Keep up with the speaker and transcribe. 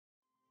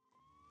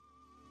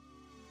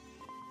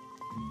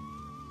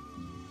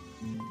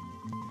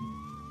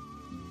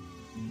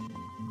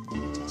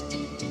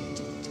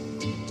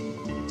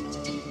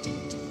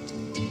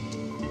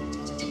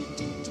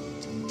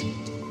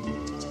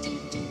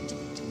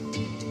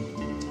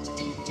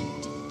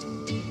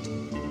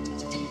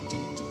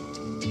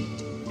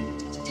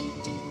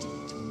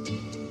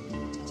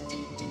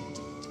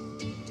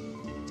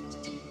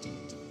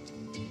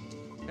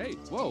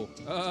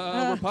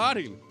We're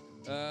potting.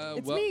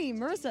 It's me,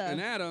 Marissa.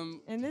 And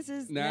Adam. And this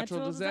is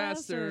Natural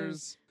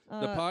Disasters,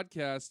 the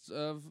podcast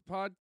of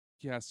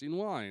podcasting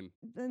wine.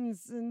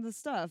 And the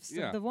stuffs,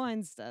 Yeah. the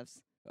wine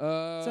stuffs.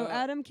 So So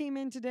Adam came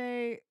in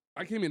today.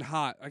 I came in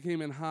hot.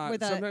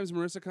 With Sometimes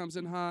Marissa comes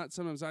in hot.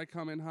 Sometimes I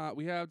come in hot.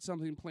 We have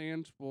something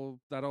planned. We'll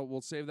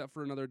save that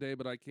for another day.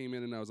 But I came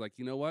in and I was like,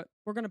 you know what?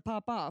 We're going to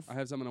pop off. I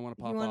have something I want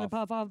to pop You off. want to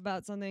pop off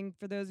about something.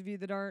 For those of you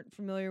that aren't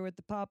familiar with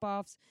the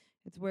pop-offs,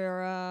 it's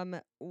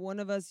where one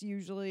of us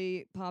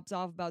usually pops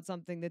off about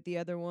something that the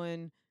other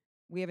one,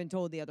 we haven't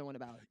told the other one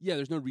about. Yeah,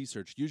 there's no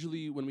research.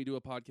 Usually when we do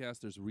a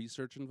podcast, there's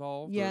research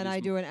involved. Yeah, and I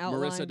do an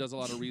outline. Marissa does a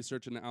lot of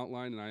research in the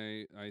outline,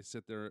 and I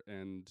sit there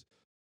and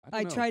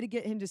I try to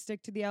get him to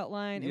stick to the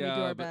outline, and we do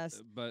our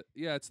best. But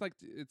yeah,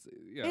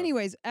 yeah.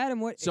 Anyways,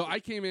 Adam, what? So I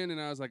came in and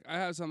I was like, I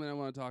have something I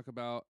want to talk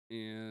about,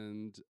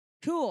 and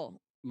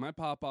Cool. my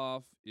pop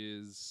off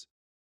is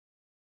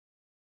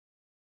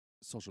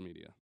social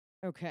media.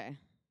 Okay.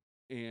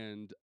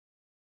 And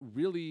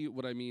really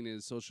what I mean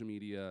is social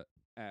media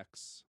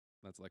X,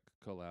 that's like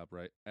collab,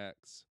 right?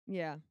 X,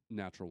 Yeah.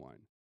 natural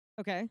wine.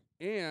 Okay.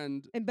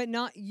 And But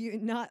not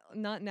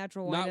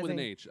natural wine. not with as an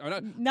in- H.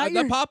 The Not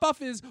your- pop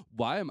off is,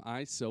 why am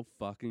I so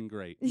fucking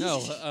great?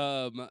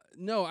 No,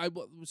 no.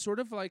 Sort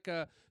of like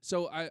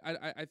so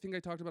I think I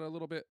talked about it a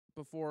little bit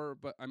before,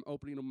 but I'm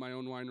opening my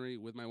own winery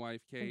with my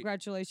wife Kate.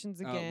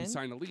 Congratulations again. We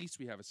signed a lease.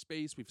 We have a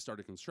space. We've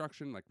started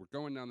construction. Like, we're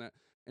going down that.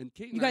 And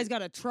Kate, You guys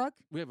got a truck?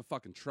 we have a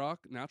fucking truck,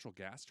 natural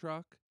gas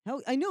truck,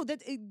 Hell, I know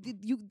that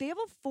they have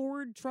a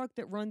Ford truck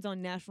that runs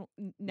on natural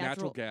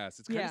gas.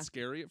 It's kind Yeah. of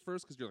scary at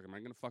first because you're like, am I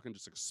gonna fucking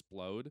just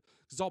explode?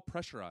 'Cause it's all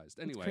pressurized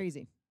It's anyway.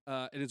 crazy.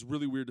 And it's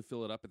really weird to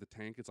fill it up at the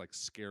tank. It's like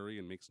scary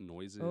and makes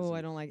noises. Oh, and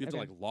I don't like You have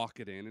okay. to like lock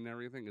it in and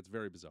everything. It's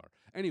very bizarre.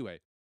 Anyway,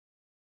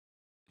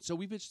 so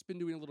we've just been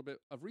doing a little bit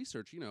of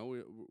research. You know,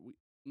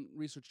 we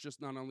research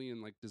just not only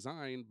in like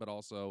design, but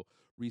also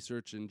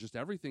research and just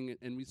everything.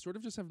 And we sort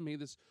of just have made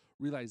this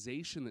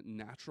realization that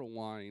natural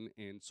wine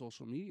and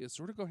social media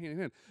sort of go hand in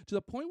hand, to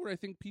the point where I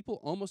think people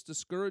almost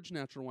discourage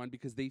natural wine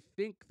because they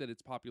think that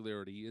its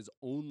popularity is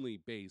only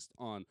based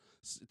on,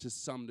 to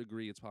some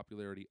degree, its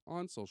popularity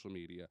on social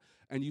media.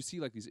 And you see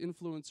like these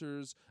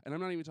influencers, and I'm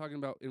not even talking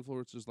about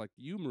influencers like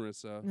you,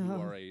 Marissa, who No.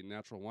 are a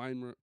natural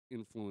wine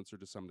influencer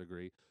to some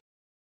degree,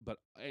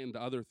 and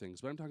other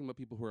things. But I'm talking about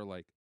people who are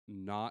like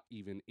not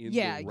even in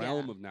the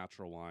realm of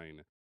natural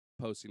wine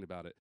posting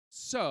about it.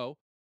 So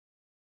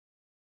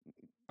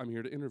I'm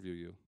here to interview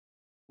you.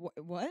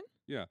 What?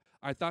 Yeah.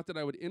 I thought that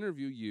I would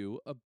interview you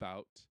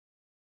about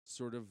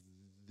sort of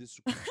this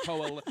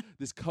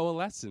this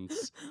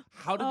coalescence.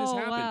 How did this Oh,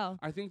 happen? wow.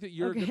 I think that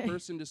you're a Okay. good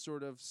person to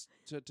sort of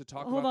to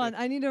talk Hold about on.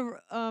 that.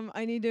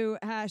 I need to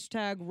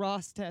hashtag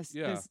Ross test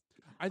Yeah. this.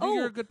 I think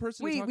you're Oh, a good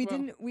person to Wait, talk we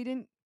about.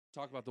 didn't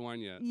Talk about the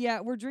wine yet.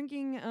 Yeah, we're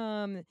drinking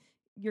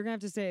you're gonna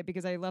have to say it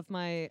because I left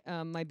my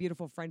my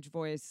beautiful French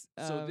voice.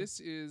 So this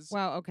is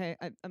Wow, okay.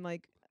 I'm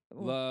like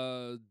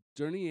La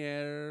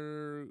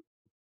Dernière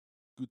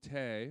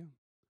Goutte,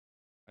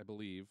 I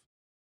believe.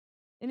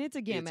 and it's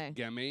a Gamay. It's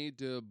Gamay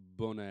de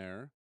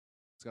Bonheur.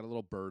 It's got a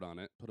little bird on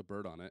it. Put a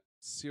bird on it.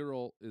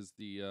 Cyril is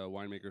the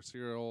winemaker.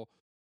 Cyril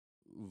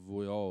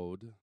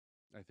Voyode,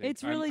 I think.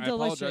 It's really I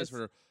apologize delicious.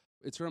 for.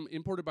 It's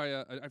imported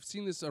by I've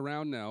seen this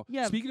around now.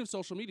 Yeah. Speaking of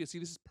social media, see,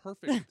 this is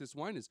perfect. What this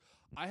wine is.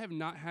 I have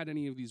not had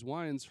any of these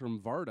wines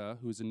from Varda,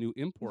 who's a new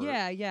importer.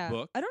 Yeah.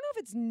 book. I don't know if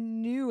it's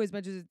new as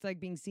much as it's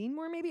like being seen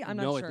more. Maybe I'm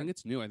not No, sure. I think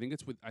it's new. I think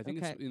it's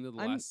Okay. in the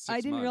last 6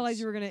 I didn't realize months.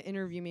 you were gonna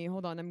interview me.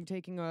 Hold on, I'm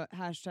taking a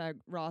hashtag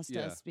Ross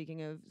Yeah. test.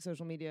 Speaking of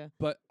social media,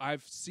 But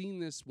I've seen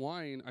this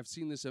wine. I've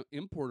seen this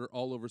importer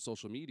all over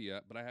social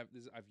media. But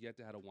I've yet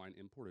to had a wine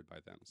imported by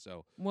them.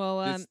 So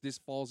well, this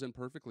falls in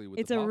perfectly with.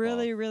 it's the a pop-off.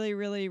 really, really,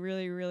 really,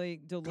 really, really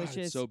God, delicious.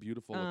 it's so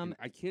beautiful. Looking.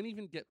 I can't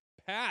even get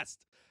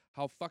past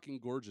how fucking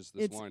gorgeous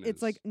this wine is.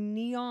 It's like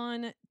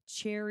neon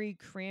cherry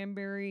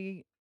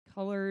cranberry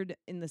colored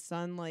in the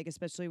sun, like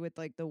especially with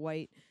like the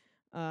white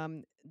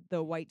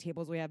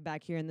tables we have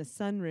back here in the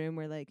sunroom,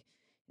 where like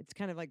it's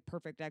kind of like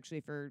perfect actually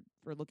for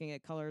looking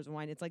at colors of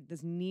wine. It's like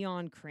this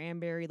neon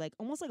cranberry, like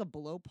almost like a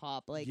blow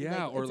pop, like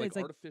or it's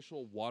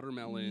artificial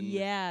watermelon.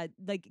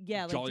 like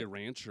Jolly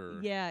Rancher.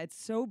 Yeah, it's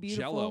so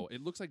beautiful. Jello.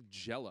 It looks like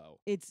Jello.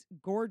 It's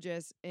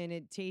gorgeous and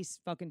it tastes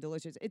fucking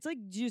delicious. It's like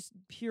just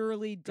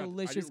purely God, I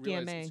delicious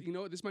didn't realize- Gamay. You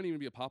know what? This might even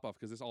be a pop off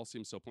because this all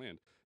seems so planned.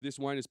 This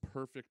wine is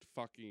perfect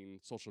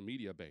fucking social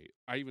media bait.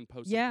 I even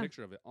posted Yeah. a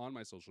picture of it on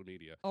my social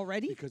media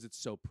Already? because it's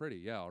so pretty.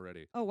 Yeah,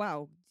 already. Oh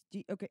wow.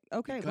 Okay.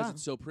 Because Wow.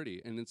 it's so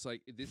pretty, and it's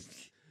like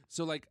this.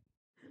 So like,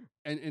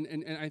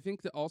 and I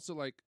think that also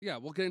like, yeah,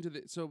 we'll get into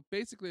the. So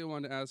basically, I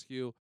wanted to ask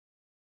you.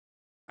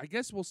 I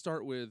guess we'll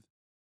start with,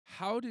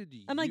 how did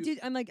you? I'm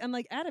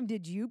like Adam.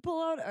 Did you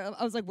pull out?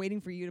 I was like waiting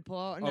for you to pull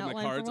out an my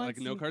outline cards, for like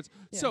once, no and- cards.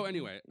 yeah. So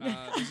anyway,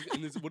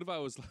 what if I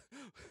was,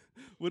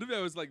 what if I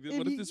was like,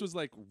 what if you- this was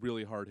like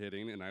really hard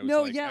hitting, and I was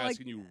No, like yeah, like,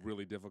 asking you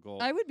really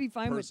difficult? I would be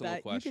fine with personal that.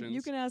 You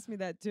questions. can ask me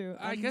that too.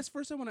 I guess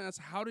first I want to ask,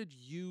 how did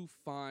you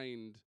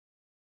find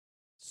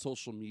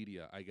social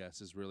media? I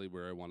guess is really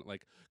where I want it,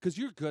 like, because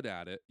you're good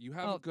at it. You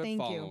have Oh, a good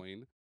thank you.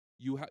 following.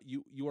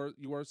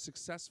 you are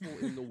successful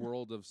in the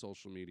world of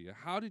social media.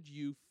 How did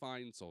you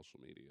find social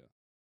media?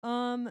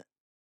 Um,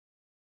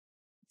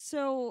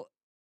 so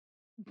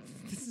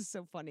this is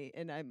so funny,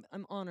 and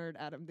I'm honored,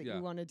 Adam, that Yeah.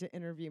 you wanted to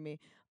interview me.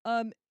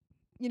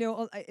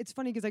 It's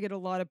funny because I get a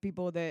lot of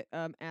people that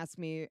ask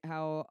me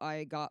how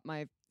I got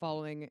my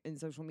following in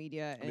social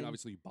media, I mean, and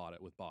obviously you bought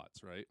it with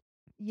bots, right?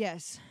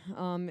 yes,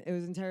 it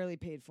was entirely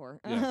paid for.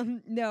 Yeah.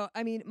 No,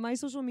 I mean my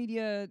social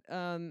media.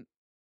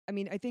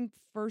 I think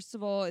first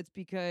of all, it's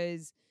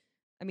because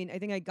I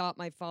think I got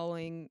my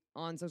following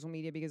on social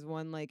media because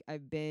one, like I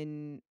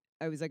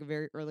was like a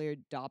very early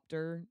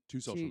adopter To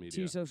social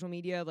media. social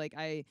media.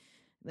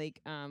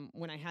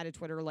 When I had a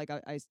Twitter, like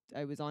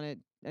I was on it.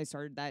 I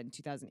started that in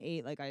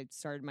 2008. Like I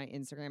started my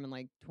Instagram in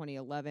like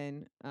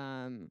 2011.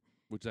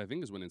 Which I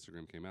think is when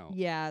Instagram came out.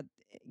 Yeah,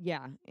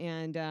 yeah,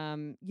 and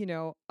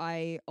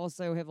I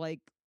also have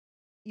like,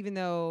 even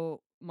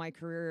though my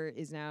career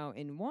is now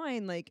in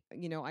wine, like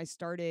I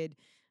started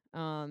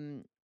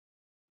um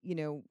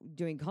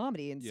doing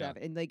comedy and Yeah. stuff.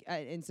 And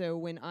and so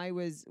when I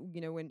was,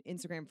 when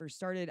Instagram first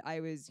started, I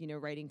was,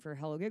 writing for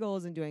Hello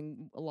Giggles and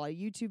doing a lot of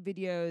YouTube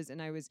videos,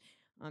 and I was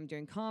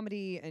doing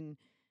comedy, and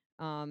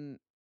um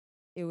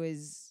it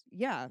was,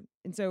 yeah.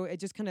 And so it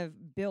just kind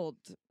of built.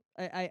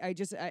 I've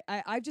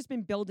just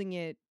been building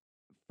it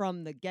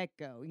from the get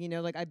go,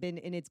 like I've been,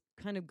 and it's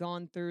kind of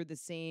gone through the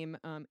same,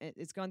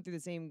 it's gone through the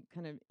same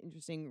kind of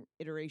interesting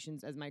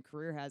iterations as my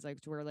career has, like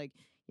to where like,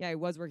 yeah, I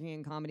was working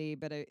in comedy,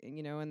 but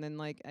and then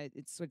like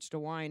it switched to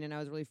wine, and I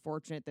was really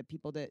fortunate that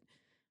people that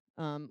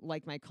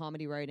like my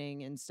comedy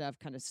writing and stuff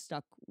kind of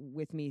stuck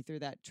with me through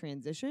that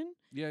transition.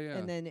 Yeah, yeah.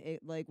 And then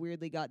it like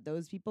weirdly got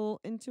those people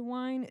into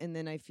wine, and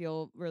then I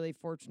feel really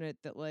fortunate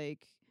that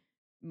like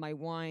my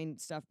wine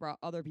stuff brought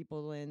other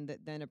people in that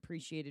then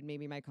appreciated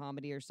maybe my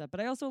comedy or stuff.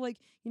 But I also like,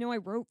 I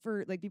wrote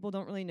for, like, people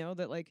don't really know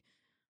that like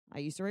I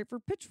used to write for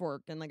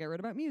Pitchfork, and like I wrote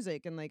about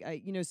music, and like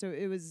so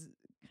it was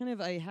kind of,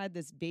 I had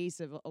this base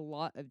of a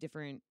lot of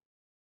different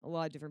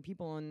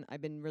people, and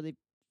I've been really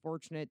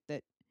fortunate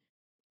that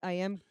I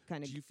am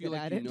kind of Do you feel good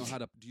like at you it. know how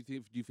to? Do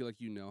you feel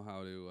like you know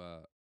how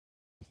to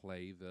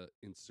play the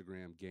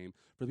Instagram game?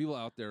 For the people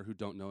out there who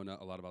don't know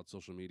a lot about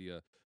social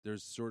media,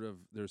 there's sort of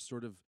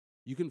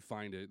you can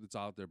find it. It's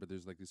out there, but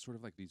there's like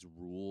these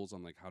rules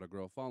on like how to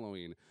grow a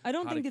following. I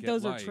don't how think to that get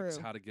those likes, are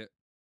true. How to get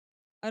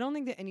I don't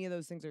think that any of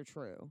those things are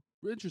true.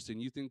 interesting.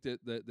 You think that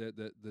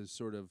the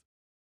sort of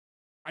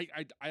I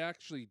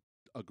actually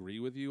agree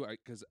with you,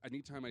 because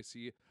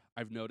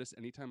I've noticed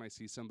anytime I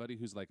see somebody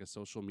who's like a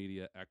social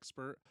media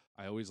expert,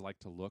 I always like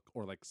to look,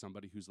 or like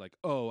somebody who's like,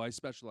 oh, I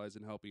specialize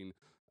in helping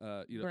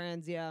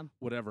Brands, yeah.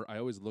 whatever. I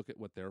always look at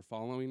what their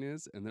following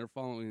is, and their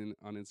following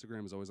on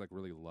Instagram is always like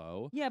really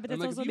low. Yeah, but And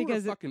that's like, also if you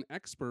because were a fucking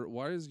expert,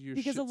 why is your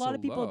because shit a lot so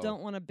of people low?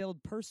 don't want to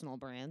build personal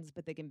brands,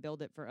 but they can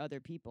build it for other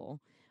people.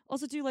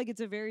 Also, too, like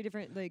it's a very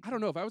different, like, I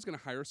don't know, if I was gonna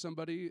hire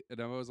somebody and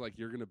I was like,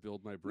 you're gonna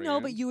build my brand.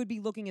 no, but you would be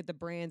looking at the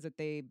brands that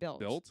they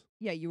built.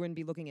 Yeah, you wouldn't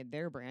be looking at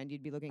their brand.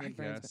 You'd be looking at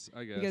brands.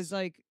 I guess Because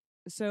like,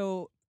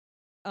 so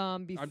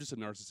I'm just a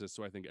narcissist,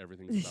 so I think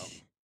everything's about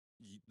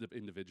the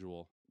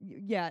individual.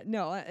 yeah,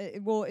 no,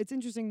 well, it's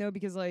interesting though,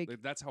 because like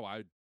That's how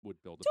I would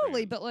build a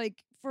totally, brand. but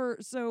like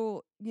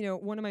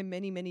one of my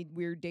many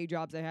weird day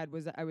jobs I had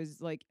was I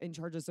was like in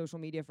charge of social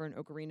media for an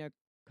ocarina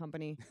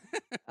company,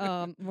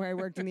 where I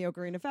worked in the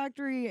ocarina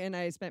factory, and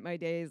I spent my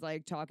days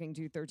like talking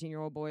to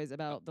 13-year-old boys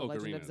about the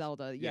Legend of Ocarinas.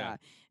 Zelda. Yeah.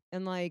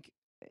 And like,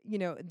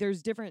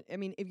 there's different, I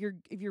mean, if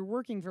you're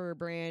working for a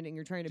brand and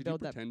you're trying to Did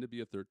build you that. pretend to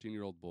be a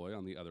 13-year-old boy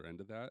on the other end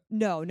of that?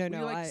 No, Were you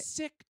like, I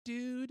sick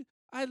dude,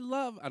 I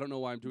don't know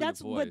why I'm doing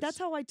that's the voice. but that's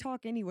how I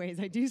talk anyways.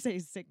 I do say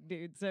sick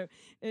dude. So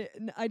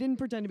I didn't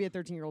pretend to be a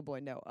 13-year-old boy.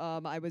 No.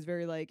 I was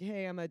very like,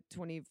 hey, I'm a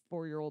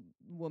 24-year-old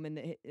woman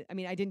that I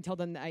mean, I didn't tell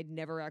them that I'd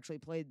never actually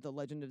played The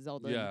Legend of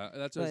Zelda. Yeah,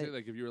 that's what I say.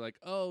 Like, if you were like,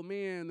 oh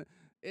man,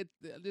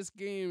 this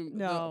game,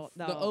 No,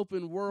 the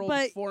open world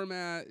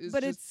format is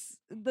but just, it's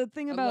the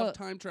thing I about love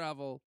time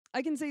travel.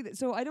 I can say that.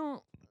 So I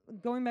don't,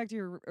 going back to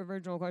your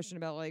original question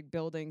about like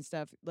building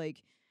stuff,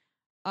 like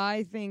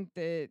I think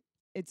that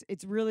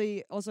it's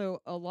really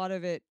also a lot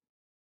of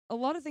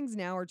things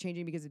now are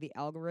changing because of the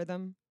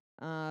algorithm.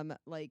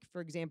 Like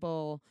for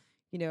example,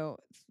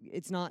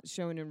 it's not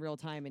shown in real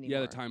time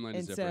anymore. Yeah, the timeline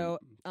is and different.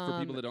 so For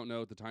people that don't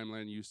know, the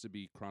timeline used to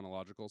be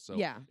chronological, so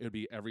yeah, it would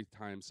be every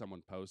time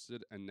someone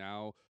posted, and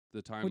now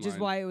the timeline, which is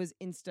why it was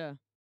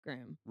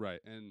Instagram. right,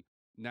 and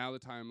now the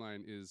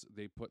timeline is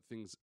they put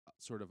things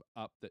sort of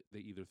up that they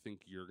either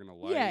think you're gonna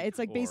like. Yeah, it's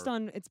like based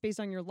on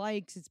your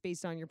likes, it's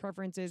based on your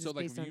preferences. So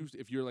it's like based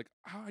if you're like,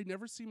 oh, I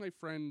never see my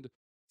friend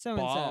so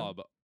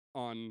Bob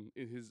on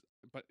in his,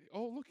 but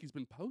oh look, he's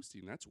been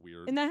posting. That's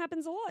weird. and that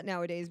happens a lot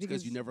nowadays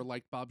because you never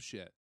liked Bob's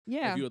shit.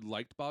 Yeah, if you had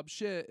liked Bob's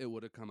shit, it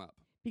would have come up.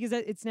 Because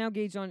it's now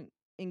gauged on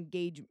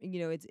engagement.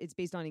 It's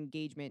based on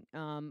engagement.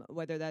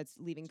 Whether that's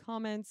leaving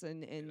comments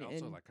and It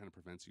also like kind of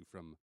prevents you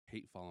from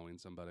hate following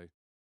somebody.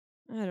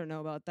 I don't know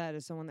about that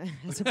as someone that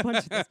has a bunch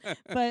of this.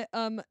 But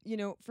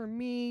for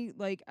me,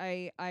 like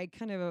I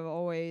kind of have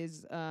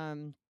always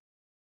I've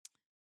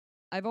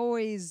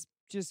always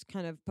just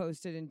kind of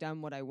posted and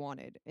done what I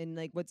wanted. And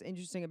like what's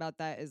interesting about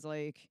that is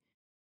like,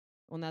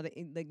 well, now that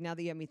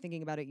you have me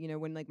thinking about it, you know,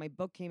 when like my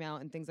book came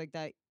out and things like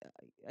that,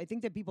 I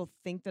think that people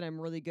think that I'm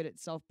really good at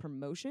self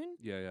promotion,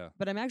 Yeah.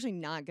 but I'm actually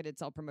not good at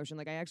self promotion.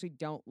 Like I actually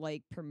don't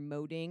like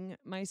promoting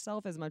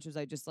myself as much as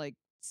I just like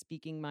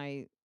speaking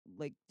my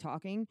like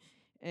talking.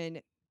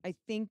 And I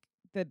think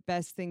the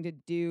best thing to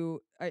do,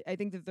 I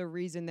think that the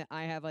reason that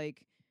I have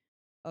like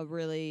a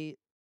really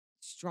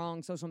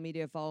strong social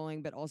media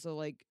following, but also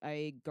like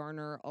I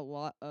garner a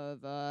lot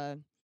of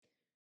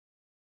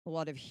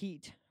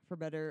heat for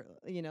better,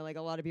 you know, like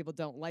a lot of people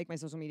don't like my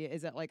social media,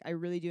 is that like I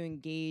really do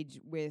engage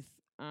with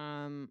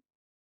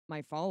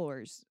my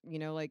followers, you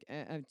know, like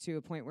to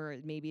a point where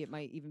maybe it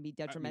might even be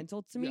I mean,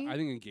 detrimental to yeah, me. I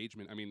think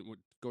engagement. I mean,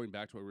 going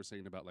back to what we were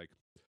saying about like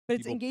But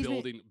it's people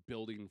engagement.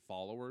 building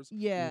followers.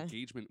 Yeah.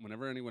 Engagement.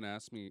 Whenever anyone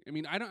asks me, I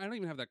mean, I don't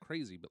even have that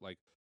crazy, but like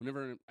whenever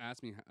anyone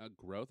asks me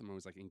growth, I'm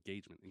always like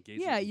engagement.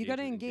 Yeah, you got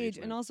to engage.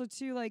 And Engagement. also,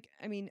 too, like,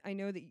 I mean, I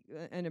know that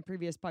in a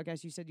previous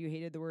podcast you said you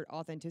hated the word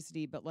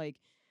authenticity, but like,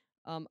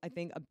 I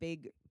think a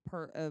big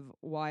part of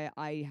why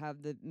I have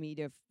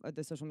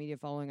the social media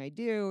following I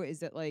do is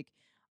that like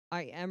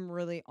I am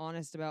really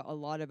honest about a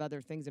lot of other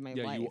things in my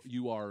Yeah, life.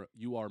 you are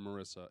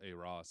Marissa A.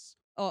 Ross.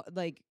 Oh,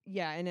 like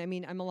yeah, and I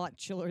mean I'm a lot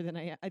chiller than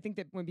I think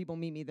that when people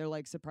meet me, they're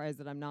like surprised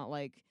that I'm not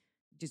like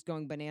just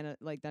going banana,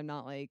 like I'm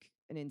not like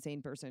an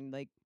insane person,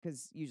 like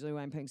because usually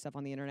when I'm putting stuff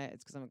on the internet,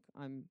 it's because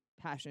I'm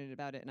passionate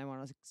about it and I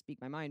want to speak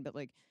my mind. But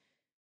like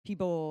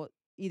people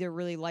either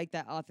really like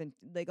that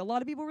like a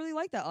lot of people really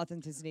like that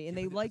authenticity, and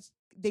Yeah, they but like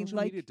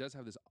social media does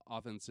have this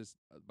authenticity,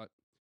 but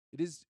it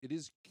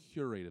is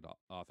curated yeah,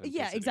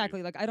 authenticity.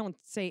 exactly. Like I don't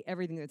say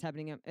everything that's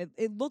happening.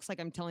 It looks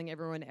like I'm telling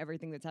everyone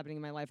everything that's happening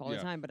in my life all the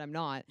Yeah. time, but I'm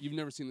not. You've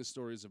never seen the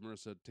stories of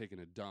Marissa taking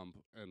a dump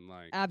and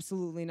like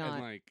Absolutely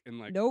not. and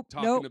like Nope,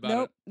 talking nope, about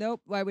nope,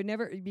 nope. I would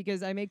never,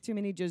 because I make too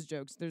many jizz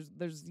jokes.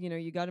 There's you know,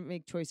 you got to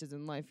make choices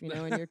in life, you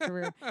know, in your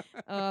career.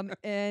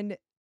 And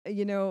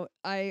you know,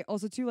 I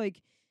also too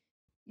like,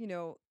 you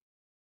know,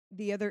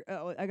 the other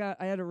I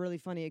had a really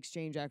funny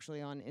exchange actually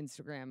on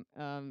Instagram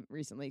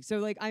recently. So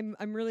like I'm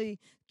really,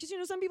 because you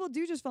know some people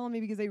do just follow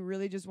me because they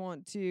really just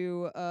want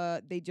to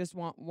they just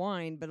want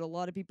wine, but a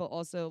lot of people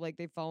also like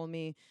they follow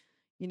me.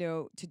 You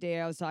know,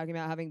 today I was talking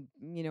about having,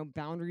 you know,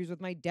 boundaries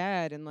with my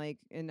dad, and like,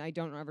 and I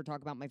don't ever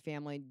talk about my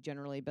family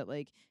generally, but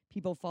like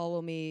people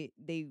follow me,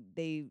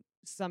 they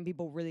some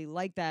people really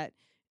like that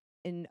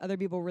and other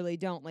people really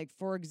don't. Like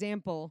for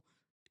example,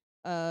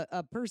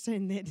 a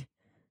person that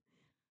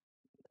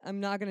I'm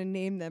not going to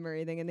name them or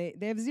anything, and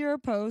they have zero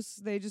posts.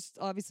 They just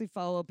obviously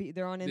follow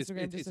they're on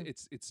Instagram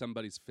it's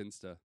somebody's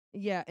Finsta.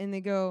 yeah, and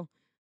they go,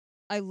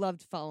 "I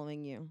loved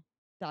following you. ...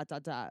 But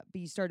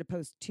you started to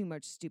post too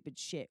much stupid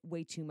shit,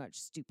 way too much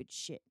stupid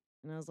shit."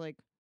 And I was like,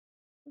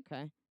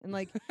 "Okay." And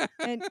like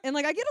and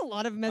like I get a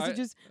lot of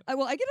messages. I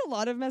get a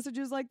lot of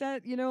messages like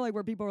that, you know, like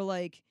where people are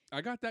like, I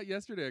got that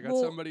yesterday. I got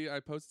well, somebody, I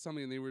posted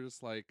something and they were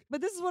just like,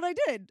 but this is what I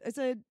did. I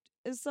said,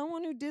 "As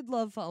someone who did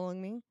love following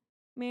me,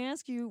 may I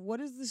ask you, what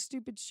is the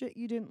stupid shit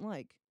you didn't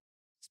like?"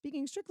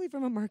 Speaking strictly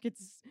from a market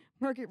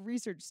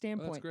research "Oh,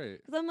 standpoint, that's great."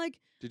 because I'm like,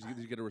 Did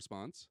you get a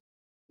response?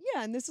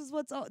 yeah, and this is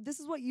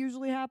what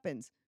usually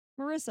happens.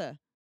 Marissa,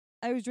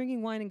 I was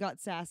drinking wine and got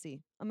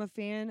sassy. I'm a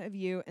fan of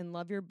you and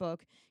love your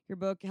book. Your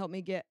book helped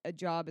me get a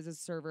job as a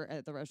server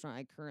at the restaurant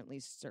I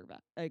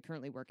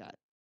currently work at.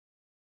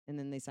 And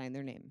then they signed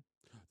their name.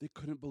 They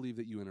couldn't believe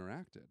that you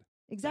interacted.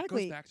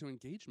 Exactly. That goes back to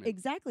engagement.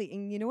 Exactly.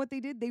 And you know what they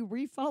did? They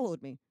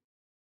refollowed me.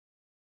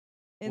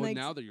 And well, like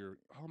now that you're,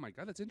 oh my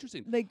god, that's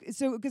interesting. like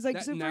so because like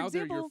That, so for now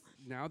example,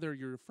 they're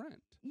your friend.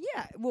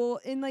 yeah, well,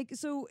 and like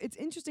so it's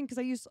interesting because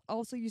I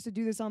used to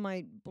do this on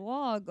my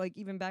blog, like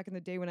even back in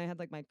the day when I had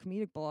like my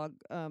comedic blog.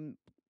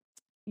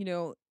 You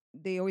know,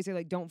 they always say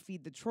like don't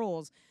feed the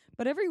trolls,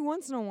 but every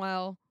once in a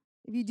while,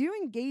 if you do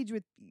engage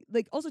with,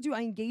 like also too,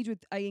 I engage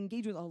with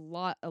a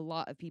lot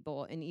of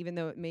people, and even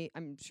though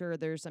I'm sure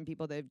there's some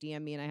people that have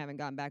DM'd me and I haven't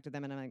gotten back to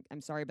them, and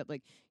I'm sorry, but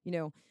like, you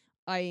know,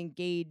 I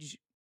engage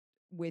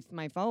with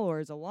my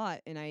followers a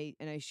lot, and I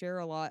share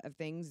a lot of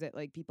things that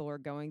like people are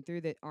going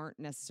through that aren't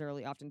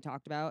necessarily often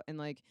talked about, and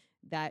like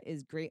that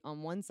is great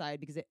on one side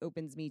because it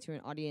opens me to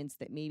an audience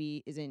that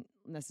maybe isn't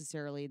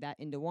necessarily that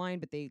into wine,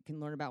 but they can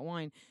learn about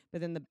wine.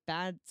 But then the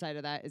bad side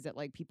of that is that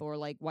like people are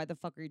like, why the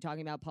fuck are you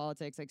talking about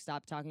politics? Like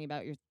stop talking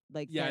about your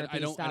like therapy. I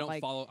don't follow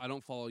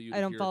you. I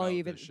don't follow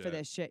you for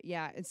this shit.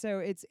 Yeah. And so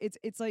it's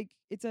like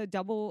it's a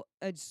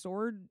double-edged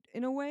sword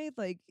in a way,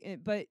 like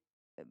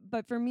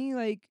but for me,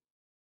 like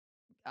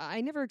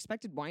I never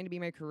expected wine to be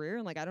my career,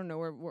 and like I don't know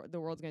where the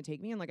world's gonna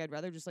take me, and like I'd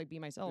rather just like be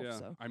myself. Yeah,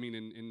 So I mean,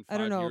 in I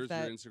don't 5 know years, if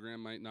that, your Instagram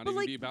might not but, even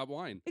like, be about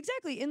wine.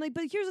 exactly, and like,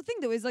 but here's the thing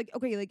though, is like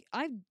okay, like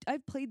I've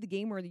played the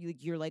game where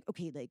you're like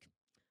okay, like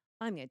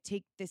I'm gonna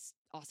take this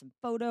awesome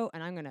photo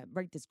and I'm gonna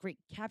write this great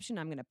caption.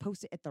 I'm gonna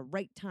post it at the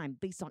right time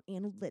based on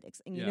analytics,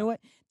 and you Yeah. know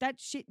what?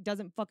 That shit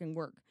doesn't fucking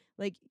work.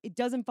 Like it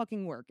doesn't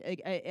fucking work.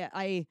 Like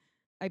I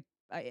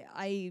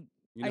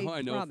You know how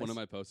I know if one promise. of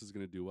my posts is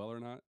going to do well or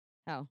not?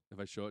 How? If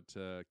I show it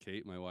to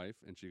Kate, my wife,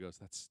 and she goes,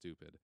 "That's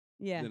stupid."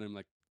 Yeah. Then I'm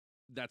like,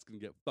 that's gonna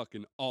get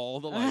fucking all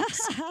the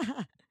likes.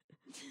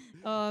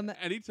 um,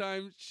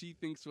 Anytime she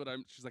thinks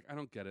she's like, I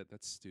don't get it.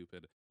 That's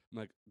stupid. I'm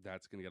like,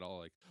 that's gonna get all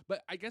like.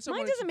 But I guess I mine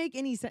wanted doesn't make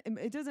any sense.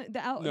 It doesn't.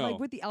 Like No.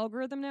 with the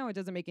algorithm now, it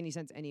doesn't make any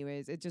sense.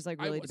 Anyways, it just like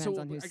really depends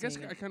on who's I guess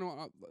seeing I it. kind of.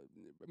 I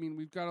mean,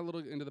 we've got a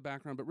little into the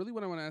background, but really,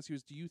 what I want to ask you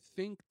is, do you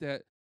think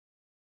that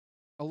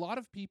a lot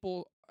of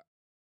people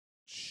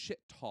shit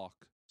talk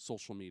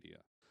social media?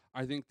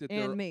 I think that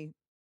And me,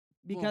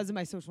 because of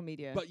my social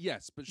media. But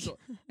yes, but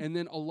and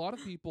then a lot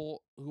of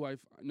people who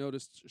I've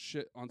noticed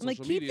shit on I'm like,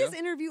 social keep media. this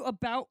interview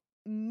about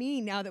me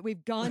now that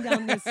we've gone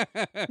down this.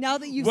 Now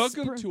that you've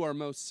welcome to our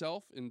most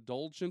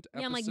self-indulgent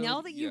episode. Yeah, I'm like,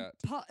 now that yet.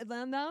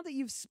 now that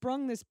you've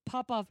sprung this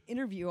pop-off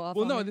interview off.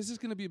 Well, on no, me. this is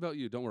going to be about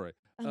you. Don't worry.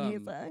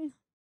 Amazing.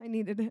 I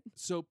needed it.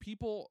 So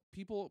people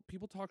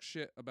talk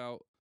shit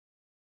about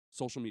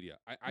social media.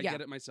 I Yeah.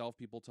 get it myself.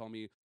 People tell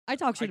me. I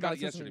talk shit I got about it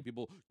social yesterday. media.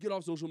 People get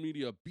off social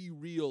media, be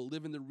real,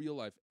 live in the real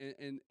life,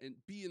 and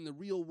be in the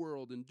real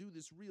world, and do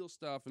this real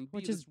stuff, and be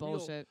Which this is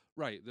bullshit.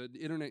 Right, the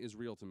internet is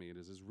real to me. It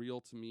is as real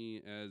to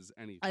me as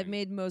anything. I've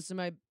made most of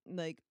my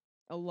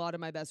a lot of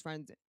my best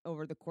friends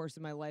over the course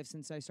of my life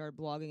since I started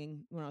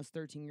blogging when I was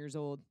 13 years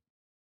old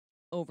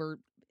over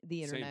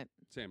the internet.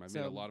 Same. I've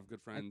made a So, lot of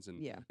good friends,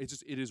 and yeah.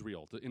 it is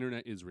real. The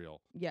internet is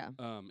real. Yeah.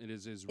 It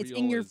is as real. It's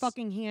in your as,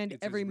 fucking hand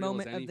it's every as real as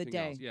moment of the anything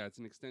day. else. Yeah, it's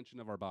an extension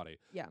of our body.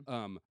 Yeah.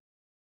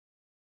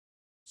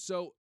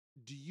 So,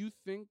 do you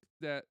think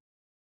that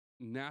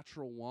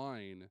natural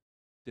wine,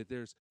 that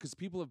there's, because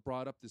people have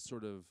brought up this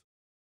sort of,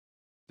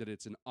 that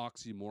it's an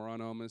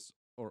oxymoron almost,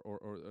 or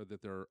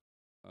that they're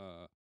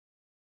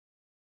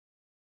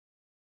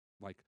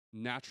like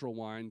natural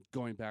wine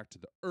going back to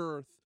the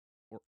earth,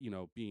 or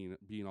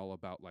being all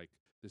about like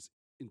this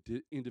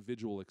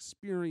individual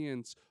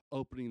experience,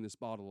 opening this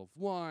bottle of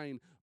wine,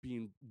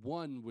 being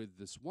one with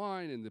this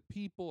wine and the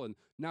people. And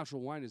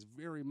natural wine is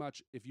very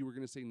much, if you were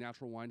going to say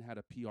natural wine had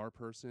a PR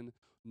person,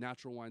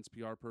 natural wine's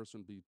PR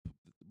person would be,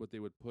 what they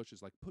would push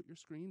is like, put your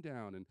screen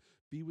down and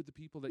be with the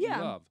people that you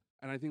love.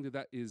 And I think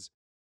that is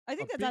I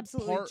think a that's big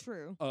absolutely part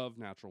true. of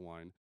natural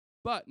wine.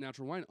 But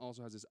natural wine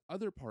also has this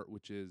other part,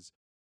 which is,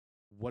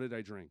 what did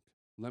I drink?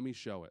 Let me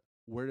show it.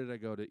 Where did I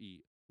go to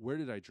eat? Where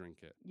did I drink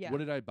it? Yeah. What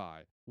did I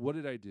buy? What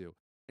did I do?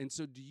 And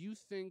so do you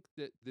think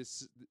that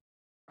this,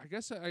 I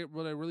guess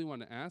what I really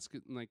want to ask,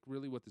 and like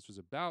really what this was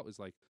about, is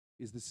like,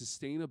 is the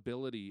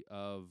sustainability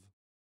of,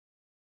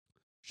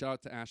 shout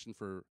out to Ashton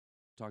for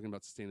talking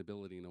about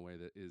sustainability in a way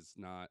that is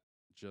not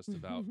just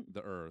about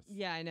the earth.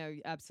 Yeah, I know,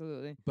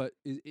 absolutely. But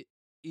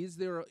is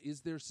there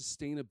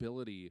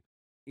sustainability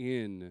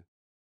in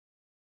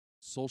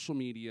social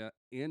media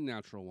and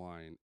natural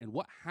wine? And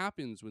what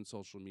happens when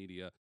social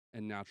media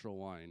and natural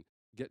wine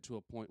get to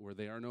a point where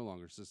they are no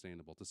longer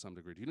sustainable to some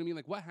degree? Do you know what I mean?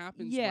 Like, what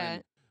happens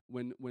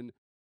when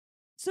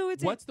so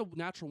it's what's the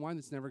natural wine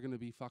that's never going to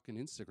be fucking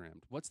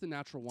Instagrammed? What's the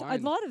natural a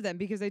wine? lot of them,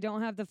 because they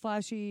don't have the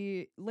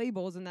flashy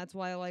labels, and that's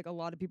why like a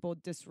lot of people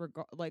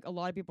disregard. Like a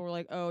lot of people were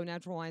like, "Oh,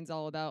 natural wine's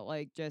all about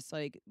like just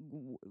like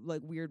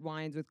like weird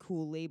wines with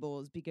cool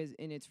labels," because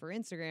and it's for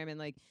Instagram, and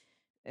like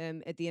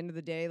at the end of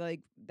the day, like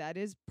that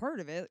is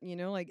part of it,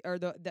 like or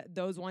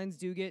those wines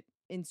do get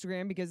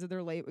Instagram because of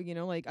their label,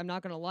 like I'm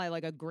not gonna lie,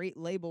 like a great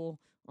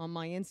label on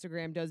my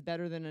Instagram does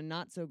better than a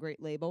not so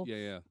great label.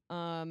 Yeah.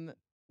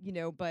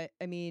 But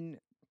I mean,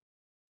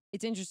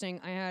 it's interesting.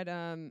 I had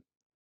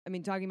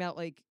talking about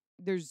like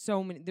there's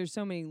so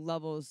many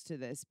levels to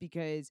this,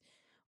 because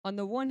on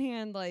the one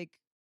hand like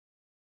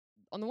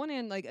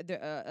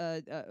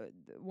the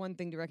one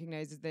thing to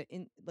recognize is that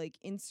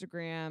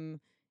Instagram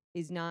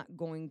is not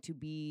going to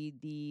be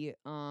the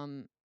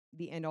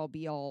end all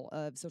be all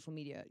of social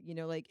media.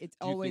 Like it's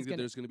Do you always think that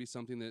gonna, there's going to be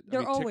something that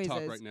there always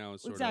TikTok is. right now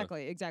is sort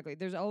exactly.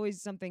 There's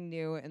always something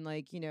new, and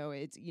like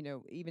it's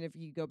even if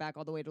you go back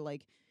all the way to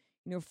like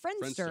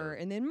Friendster,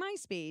 and then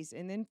MySpace,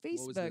 and then what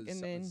was Facebook, this,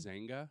 and then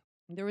Zanga?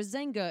 there was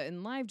Zenga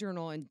and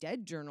LiveJournal and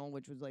DeadJournal,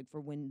 which was like for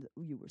when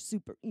you were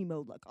super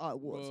emo like I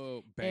was.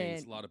 Whoa,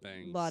 bangs, And a lot of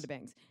bangs. A lot of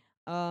bangs.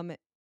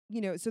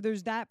 So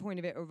there's that point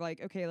of it of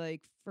like, okay,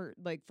 like for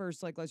like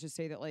first, like let's just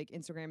say that like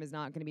Instagram is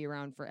not going to be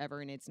around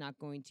forever, and it's not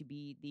going to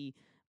be the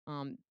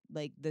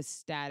like the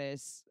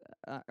status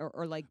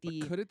or like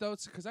the. But could it though?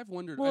 Because I've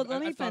wondered. Well, I've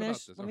let me thought about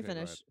finish. this. Let me Okay, go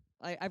finish.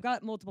 I've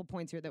got multiple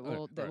points here that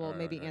will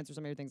maybe right. answer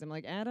some of your things. I'm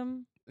like,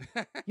 Adam,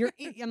 ahead.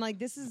 I'm like,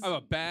 this is. I'm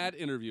a bad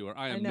interviewer.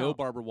 I am know. no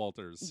Barbara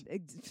Walters.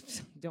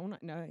 Don't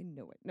no, I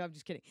know it. No, I'm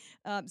just kidding.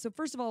 So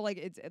first of all, like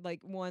it's like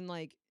one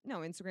like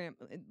no Instagram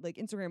like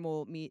Instagram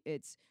will meet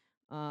its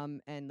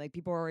and like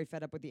people are already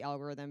fed up with the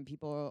algorithm.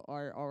 People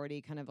are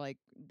already kind of like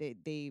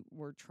they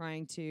were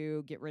trying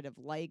to get rid of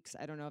likes.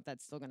 I don't know if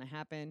that's still going to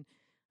happen.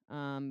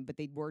 But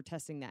they were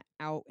testing that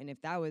out, and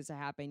if that was to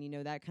happen,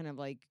 that kind of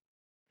like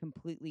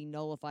completely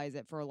nullifies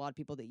it for a lot of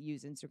people that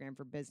use Instagram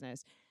for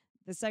business.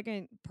 The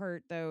second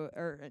part though,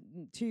 or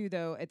two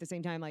though, at the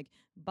same time, like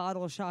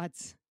bottle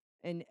shots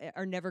and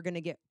are never going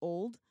to get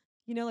old.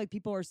 Like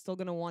people are still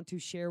going to want to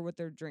share what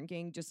they're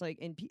drinking. Just like,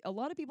 and a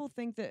lot of people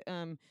think that,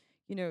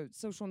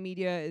 social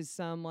media is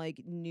some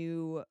like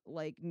new,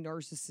 like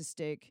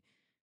narcissistic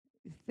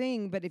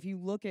thing. But if you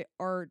look at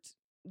art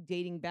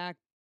dating back,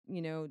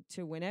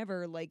 to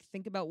whenever, like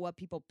think about what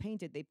people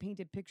painted. They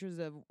painted pictures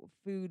of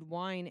food,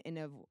 wine, and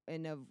of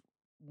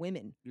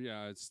women.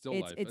 Yeah, it's still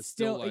It's life. A it's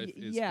still still life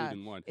is food yeah,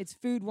 and wine it's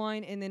food,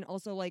 wine, and then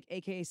also like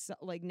AKA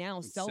like now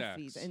and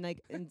selfies sex. and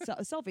like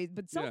selfies,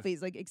 but Yeah.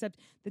 selfies like except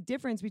the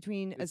difference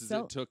between a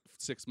It took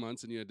 6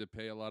 months and you had to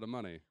pay a lot of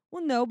money.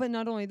 well, no, but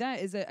not only that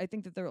is that I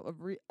think that there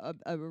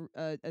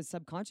a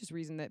subconscious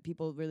reason that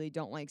people really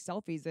don't like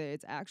selfies. That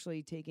it's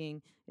actually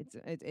taking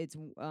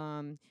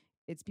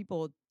it's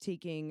people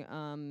taking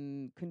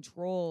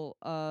control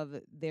of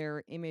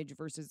their image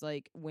versus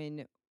like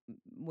when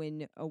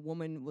a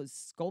woman was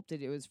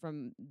sculpted, it was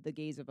from the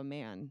gaze of a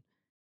man.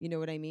 You know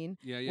what I mean?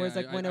 Yeah, yeah. Whereas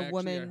like when a I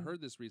woman,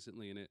 heard this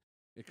recently, and it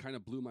kind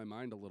of blew my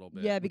mind a little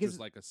bit. yeah, Which is because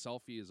like a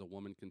selfie is a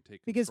woman can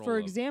take Because, control for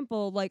of.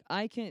 example, like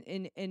I can,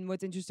 and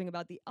what's interesting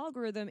about the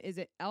algorithm is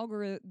the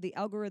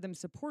algorithm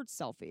supports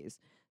selfies.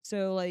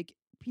 So, like,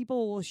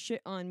 people will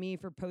shit on me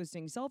for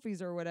posting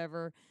selfies or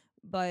whatever,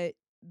 but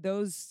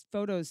those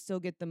photos still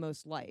get the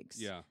most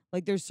likes. Yeah,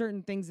 Like, there's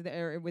certain things that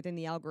are within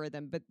the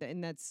algorithm, but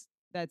and that's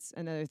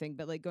another thing.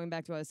 But like going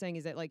back to what I was saying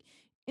is that like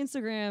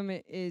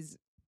Instagram is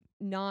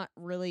not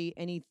really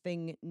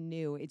anything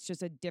new. It's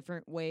just a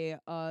different way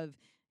of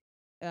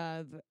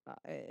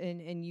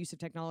and use of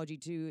technology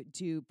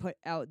to put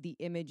out the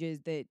images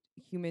that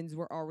humans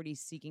were already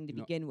seeking to You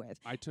know, begin with.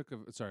 I took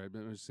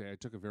I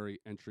took a very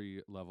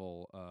entry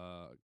level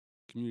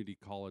community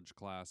college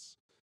class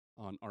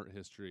on art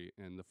history,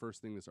 and the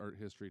first thing this art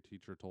history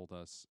teacher told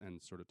us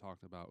and sort of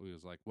talked about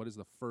was like, what is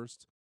the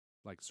first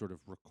like sort of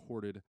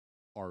recorded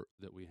art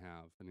that we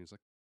have? And he's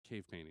like,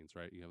 cave paintings,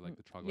 right? You have like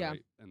the Yeah.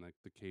 troglodyte and like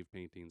the cave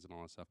paintings and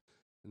all that stuff.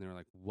 And they were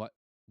like, what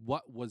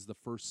was the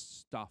first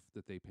stuff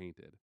that they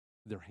painted?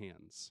 Their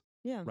hands,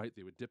 Yeah. right?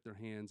 They would dip their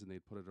hands and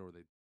they'd put it over.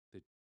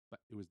 But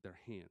it was their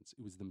hands.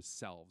 It was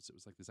themselves. It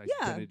was like this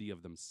Yeah. identity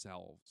of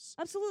themselves.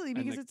 Absolutely,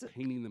 And because like it's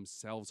painting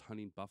themselves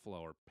hunting buffalo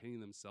or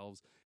painting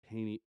themselves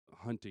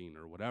hunting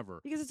or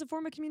whatever. because it's a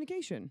form of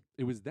communication.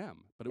 It was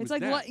them, but it It's was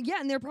like them. yeah,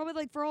 and they're probably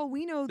like for all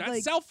we know, That's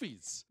like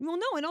selfies. well,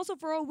 no, and also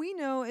for all we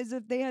know is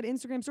if they had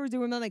Instagram stories, they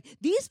were like,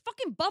 these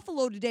fucking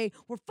buffalo today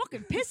were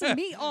fucking pissing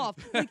me off.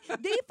 Like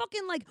they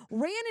fucking like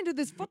ran into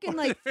this fucking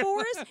like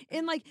forest,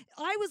 and like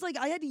I was like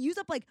I had to use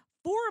up like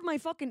 4 of my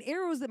fucking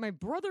arrows that my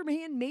brother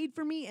hand made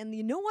for me, and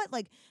you know what,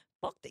 like.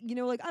 Fuck,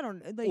 like I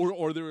don't like,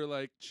 or they were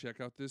like, check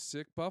out this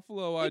sick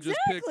buffalo I just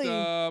picked exactly.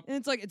 up. And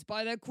it's like it's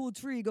by that cool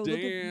tree. Go Damn,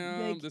 look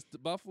at like, this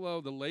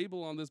buffalo. The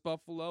label on this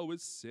buffalo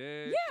is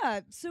sick. yeah.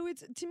 So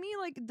it's to me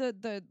like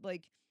the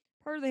like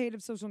part of the hate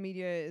of social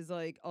media is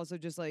like also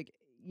just like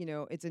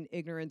it's an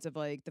ignorance of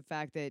like the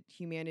fact that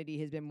humanity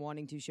has been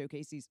wanting to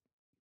showcase these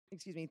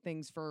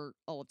things for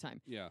all of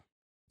time. Yeah.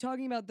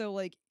 Talking about though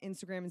like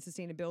Instagram and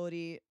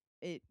sustainability,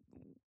 it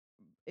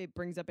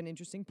brings up an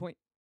interesting point.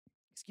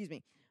 Excuse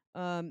me.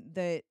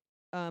 That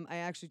I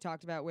actually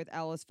talked about with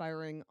Alice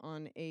Firing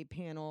on a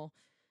panel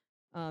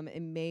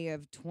in May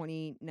of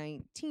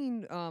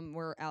 2019,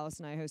 where Alice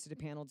and I hosted a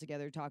panel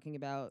together talking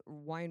about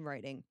wine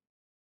writing.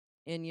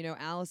 And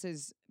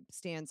Alice's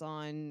stance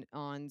on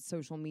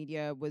social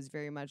media was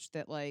very much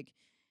that like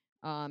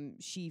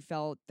she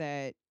felt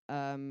that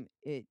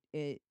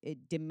it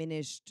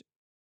diminished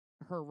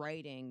her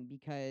writing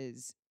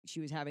because she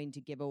was having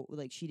to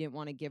like she didn't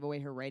want to give away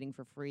her writing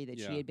for free that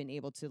she Yeah. had been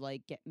able to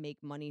like make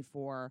money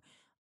for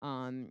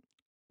um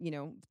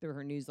through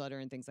her newsletter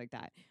and things like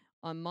that.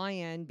 On my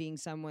end, being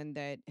someone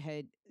that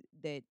I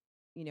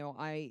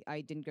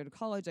didn't go to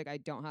college, like I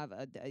don't have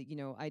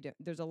I don't,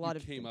 there's a lot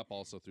You of came up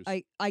also through.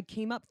 I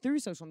came up through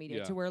social media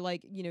Yeah. to where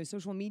like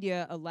social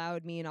media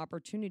allowed me an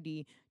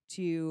opportunity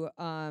to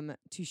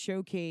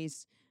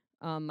showcase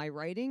my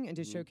writing and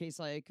to Mhm. showcase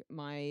like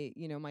my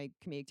my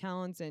comedic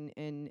talents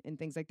and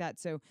things like that.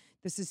 So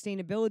the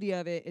sustainability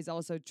of it is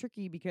also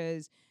tricky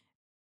because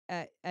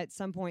at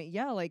some point,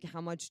 yeah, like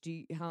how much do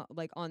you how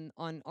like on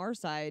our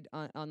side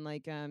on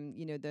like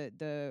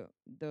the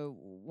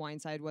wine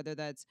side, whether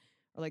that's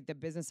or like the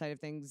business side of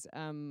things,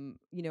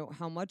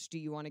 how much do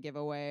you want to give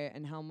away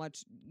and how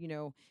much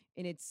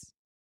and it's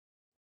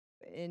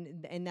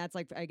and that's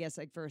like I guess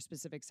like for a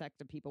specific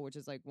sect of people, which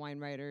is like wine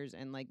writers,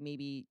 and like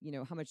maybe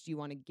how much do you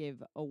want to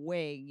give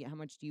away, how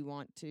much do you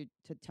want to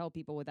tell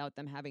people without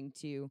them having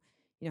to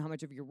how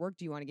much of your work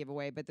do you want to give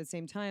away. But at the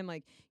same time,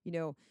 like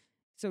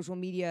social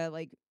media,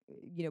 like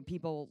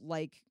people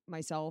like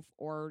myself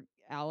or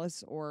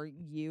Alice or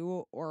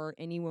you or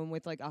anyone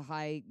with like a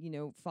high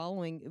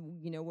following,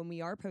 when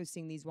we are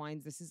posting these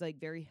wines, this is like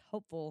very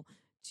helpful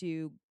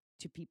to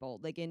people,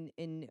 like and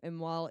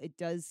while it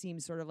does seem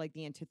sort of like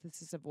the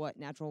antithesis of what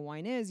natural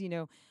wine is,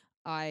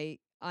 I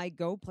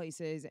go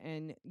places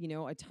and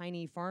a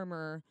tiny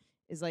farmer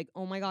is like,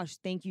 oh my gosh,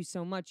 thank you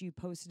so much, you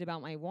posted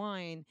about my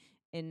wine,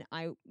 and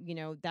I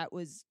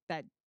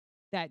that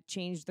that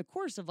changed the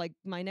course of like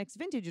my next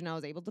vintage, and I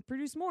was able to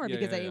produce more Yeah,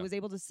 because yeah, I yeah. was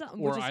able to sell.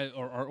 Or Which is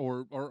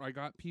or I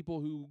got people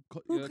who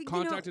you know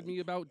contacted me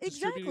about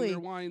distributing their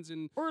exactly, wines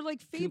in or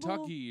like Fable.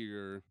 Kentucky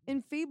or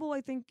In Fable,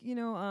 I think,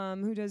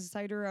 who does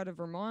cider out of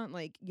Vermont,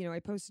 like, I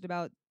posted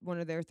about one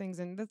of their things,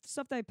 and the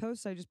stuff that I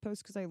post, I just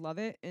post because I love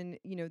it. And,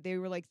 they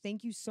were like,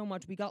 thank you so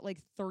much. We got like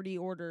 30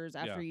 orders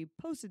yeah. after you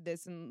posted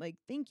this, and like,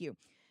 thank you.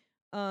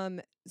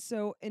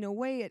 So in a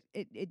way,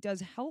 it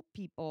does help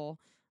people.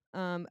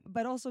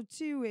 But also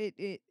too,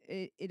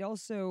 it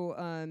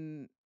also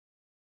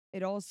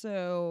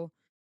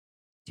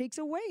takes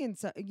away, and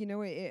so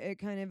it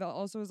kind of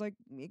also is like,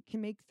 it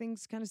can make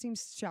things kind of seem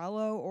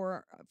shallow,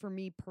 or for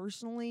me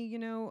personally,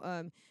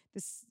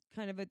 this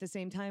kind of at the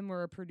same time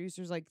where a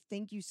producer's like,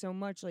 thank you so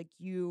much, like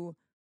you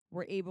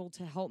were able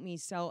to help me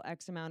sell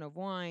X amount of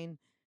wine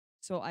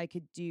so I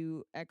could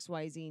do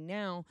XYZ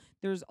now.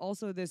 There's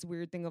also this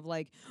weird thing of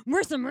like,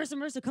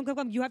 Marissa,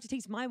 come, you have to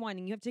taste my wine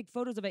and you have to take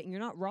photos of it, and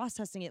you're not Ross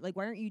testing it. Like,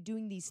 why aren't you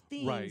doing these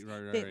things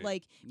that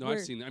like, No,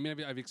 I've seen. I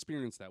mean, I've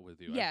experienced that with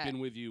you. Yeah. I've been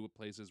with you at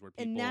places where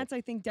people. And that's, I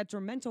think,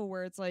 detrimental,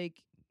 where it's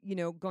like,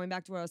 going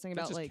back to what I was saying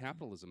that's about just like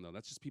capitalism, though.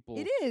 That's just people.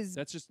 it is.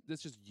 That's just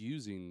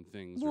using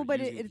things. Well, or but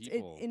using it's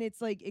people and it's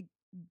like it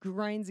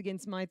grinds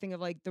against my thing of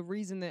like, the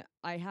reason that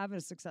I have a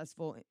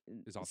successful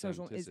is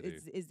social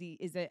authenticity.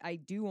 is that I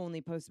do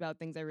only post about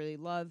things I really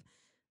love.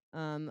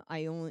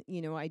 I only,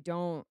 I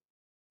don't.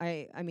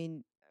 I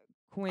mean,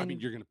 Quinn. I mean,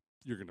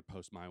 you're gonna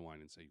post my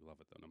wine and say you love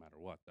it though, no matter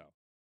what,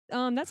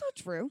 though. That's not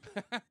true.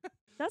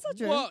 That's not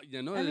true. Well,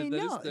 yeah, no, I mean,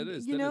 that no,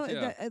 is,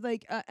 yeah.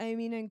 Like, I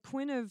mean, and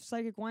Quinn of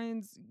Psychic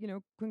Wines,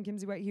 Quinn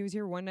Kimsey White, he was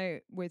here one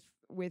night with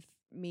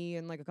me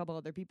and like a couple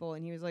other people,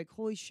 and he was like,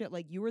 "Holy shit!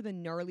 Like, you are the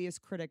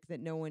gnarliest critic that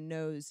no one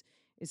knows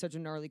is such a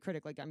gnarly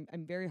critic. Like,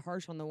 I'm very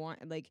harsh on the wine,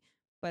 like,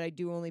 but I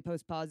do only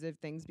post positive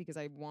things because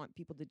I want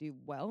people to do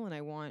well, and I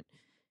want."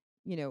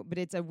 But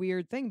it's a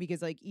weird thing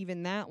because like,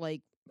 even that,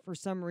 like, for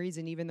some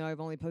reason, even though I've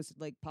only posted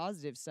like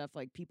positive stuff,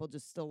 like people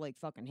just still like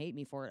fucking hate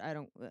me for it. I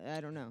don't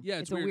know. Yeah,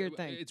 it's a weird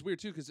thing. It's weird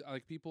too because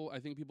like I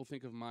think people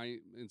think of my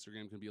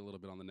Instagram can be a little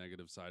bit on the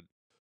negative side,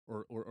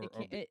 or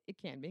it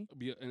can be.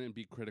 And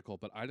be critical.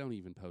 But I don't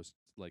even post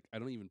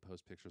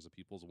pictures of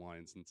people's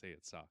wines and say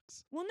it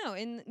sucks. Well, no,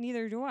 and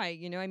neither do I.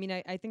 I mean,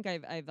 I think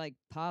I've like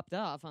popped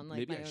off on like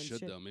maybe my I own should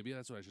shit. though. Maybe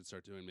that's what I should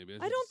start doing. Maybe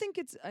I don't think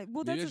it's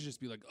well. Maybe That's I should just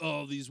be like,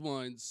 oh, these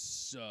wines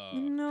suck.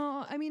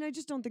 No, I mean, I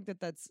just don't think that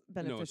that's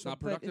beneficial. No, it's not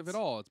productive at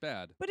all. It's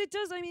bad. But it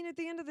does. I mean, at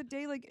the end of the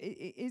day, like,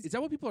 is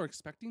that what people are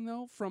expecting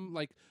though? From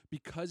like,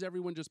 because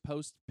everyone just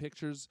posts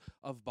pictures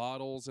of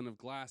bottles and of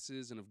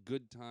glasses and of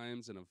good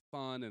times and of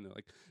fun, and they're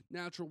like,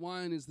 natural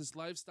wine is this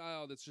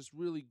lifestyle that's just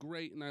really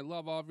great, and I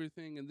love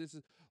everything. And this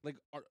is like,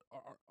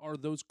 are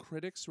those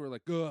critics who are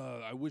like,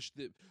 ugh, I wish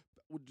that.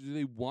 Do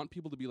they want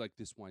people to be like,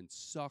 this wine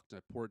sucked, I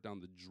pour it down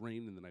the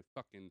drain, and then I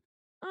fucking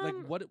like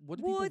what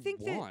do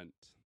people want?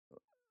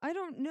 I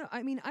don't know.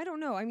 I mean, I don't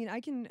know. I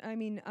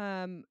mean,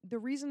 the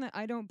reason that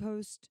I don't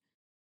post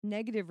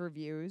negative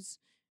reviews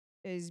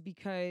is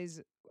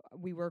because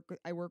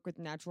I work with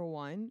natural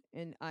wine,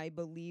 and I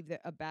believe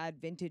that a bad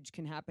vintage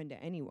can happen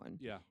to anyone.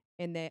 Yeah.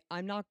 And that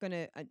I'm not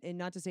gonna, and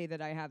not to say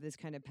that I have this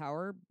kind of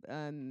power,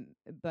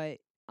 but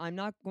I'm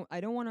not.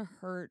 I don't want to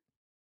hurt.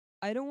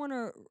 I don't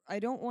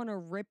want to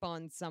rip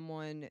on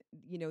someone.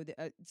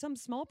 Some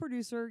small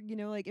producer.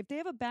 Like, if they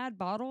have a bad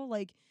bottle,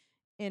 like,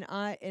 and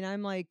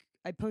I'm like,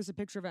 I post a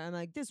picture of it. I'm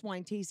like, this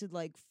wine tasted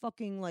like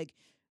fucking like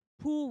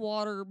pool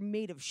water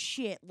made of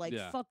shit. Like,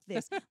 yeah. Fuck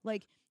this.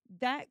 Like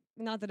that.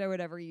 Not that I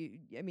would ever.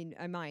 I mean,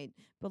 I might,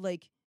 but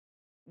like.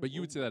 But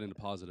you would say that in a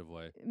positive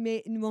way.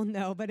 Well,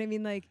 no, but I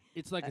mean, like,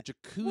 it's like a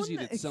jacuzzi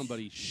that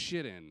somebody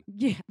shit in.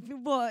 Yeah,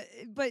 well,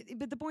 but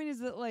the point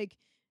is that like,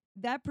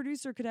 that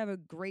producer could have a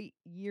great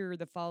year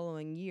the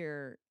following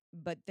year,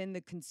 but then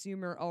the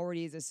consumer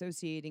already is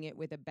associating it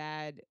with a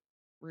bad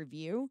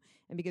review,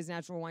 and because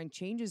natural wine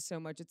changes so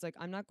much, it's like,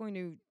 I'm not going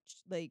to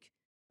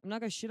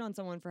shit on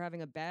someone for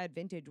having a bad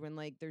vintage when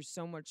like there's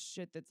so much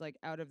shit that's like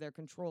out of their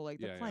control, like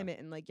the climate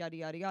and like yada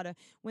yada yada.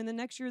 When the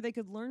next year they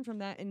could learn from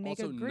that and make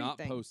also, a great not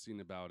thing. posting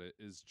about it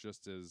is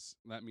just as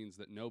that means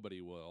that nobody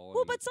will.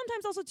 Well, but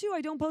sometimes also too,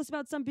 I don't post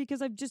about something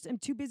because I'm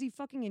too busy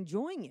fucking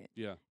enjoying it.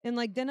 Yeah. And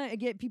like, then I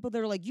get people that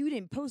are like, you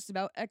didn't post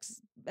about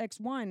X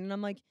wine, and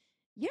I'm like,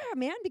 yeah,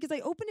 man, because I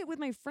open it with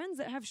my friends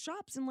that have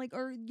shops and like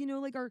are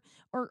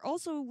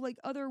also like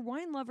other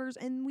wine lovers,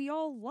 and we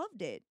all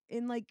loved it.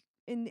 And like,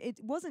 and it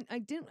wasn't, I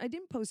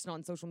didn't post it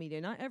on social media.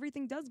 Not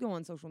everything does go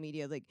on social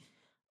media. Like,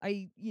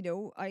 I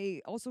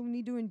also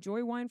need to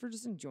enjoy wine for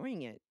just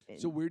enjoying it.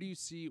 So where do you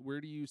see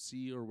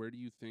or where do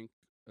you think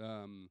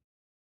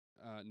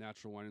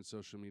natural wine and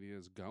social media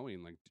is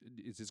going? Like,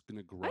 is this going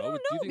to grow? I don't know,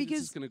 do you think because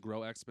this is going to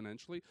grow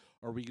exponentially?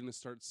 Are we going to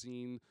start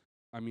seeing?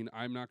 I mean,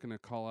 I'm not going to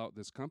call out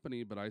this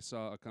company, but I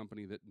saw a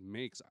company that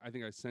makes. I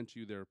think I sent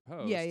you their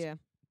post. Yeah.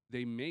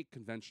 They make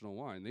conventional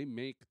wine. They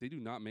do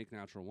not make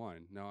natural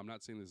wine. Now, I'm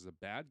not saying this is a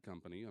bad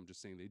company. I'm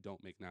just saying they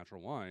don't make natural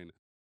wine.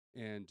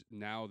 and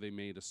now they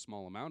made a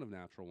small amount of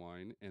natural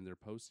wine and they're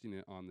posting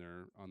it on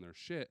their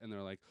shit, and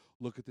they're like,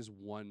 look at this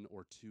 1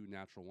 or 2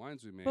 natural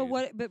wines we made. But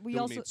we that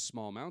also made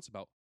small amounts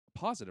about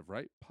positive,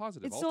 right?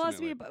 Positive. it still has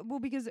to be ultimately. well,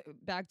 because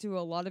back to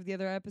a lot of the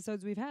other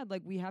episodes we've had,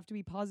 like we have to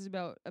be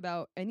positive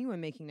about anyone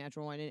making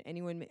natural wine, and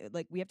anyone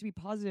like we have to be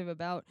positive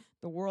about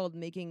the world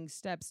making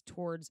steps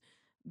towards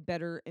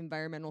better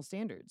environmental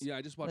standards. Yeah,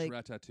 I just watched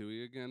like-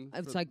 Ratatouille again.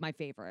 It's like my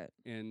favorite.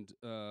 and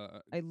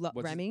I love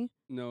what's his- Remy.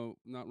 no,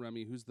 not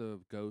Remy. Who's the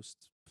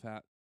ghost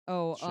fat?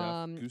 Oh,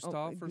 Chef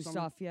Gustav or something?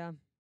 Gustav, yeah.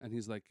 And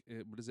he's like,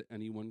 what is it?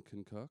 Anyone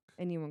can cook.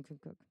 Anyone can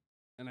cook.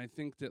 And I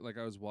think that like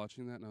I was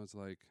watching that and I was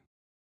like,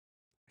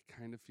 I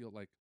kind of feel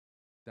like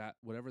that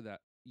whatever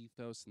that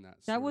ethos and that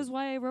That sort was of,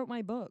 why I wrote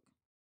my book.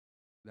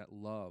 that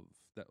love,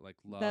 that like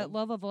love. That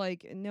love of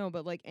like no,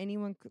 but like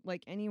anyone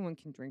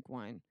can drink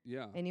wine.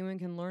 Yeah. Anyone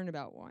can learn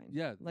about wine.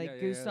 Yeah. Like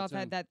yeah, Gustav that's him.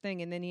 had that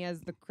thing, and then he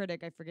has the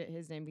critic. I forget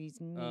his name. But he's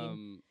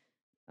mean.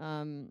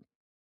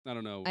 I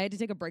don't know. I had to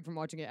take a break from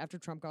watching it after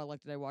Trump got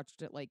elected. I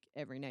watched it like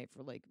every night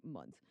for like a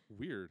month.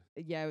 Weird.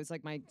 Yeah, it was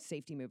like my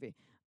safety movie.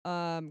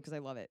 'Cause I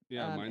love it.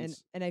 Yeah, and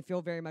mine's- I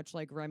feel very much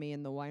like Remy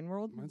in the wine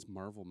world. Mine's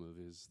Marvel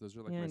movies. Those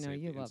are like Yeah, my I know, safety.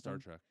 you And love Star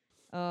them. Trek.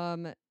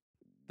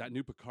 That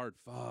new Picard,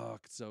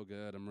 fuck, it's so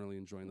good. I'm really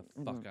enjoying the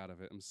I fuck know. out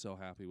of it. I'm so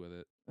happy with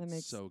it. That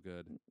makes So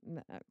good.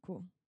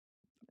 cool.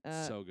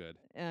 So good.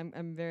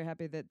 I'm very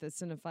happy that the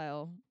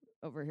cinephile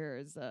over here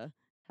is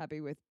happy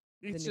with.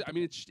 It's new I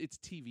mean it's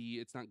TV.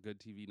 It's not good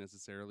TV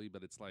necessarily,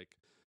 but it's like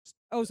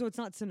Oh, so it's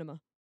not cinema.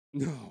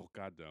 no,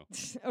 God no.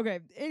 Okay.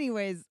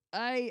 Anyways,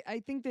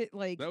 I think that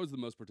like That was the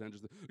most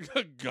pretentious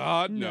thing.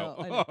 God no.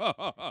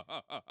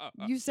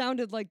 you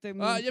sounded like the. I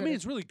mean mean critic.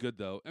 it's really good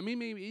though. I mean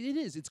maybe it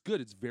is. It's good.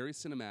 It's very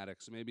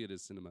cinematic, so maybe it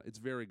is cinema. It's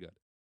very good.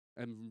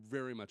 I'm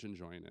very much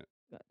enjoying it.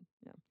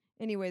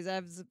 Anyways,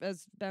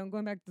 I'm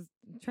going back to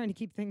trying to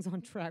keep things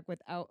on track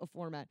without a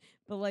format.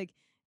 But like,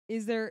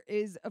 is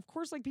of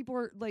course like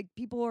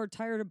people are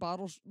tired of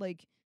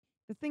like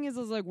the thing is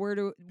like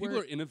People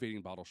are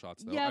innovating bottle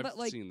shots though. Yeah, I've but,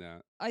 like, seen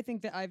that. I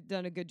think that I've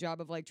done a good job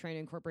of like trying to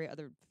incorporate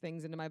other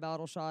things into my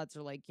bottle shots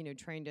or like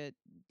trying to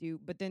do,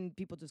 but then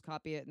people just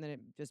copy it and then it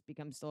just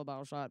becomes still a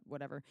bottle shot,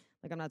 whatever.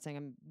 Like I'm not saying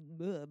I'm,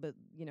 but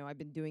I've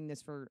been doing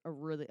this for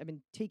I've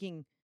been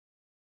taking.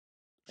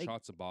 Like,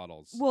 Shots of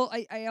bottles. Well,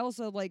 I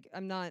also like I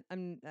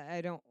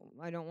don't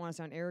want to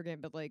sound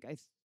arrogant, but like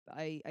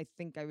I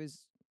think I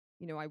was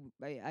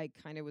I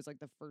kind of was like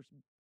the first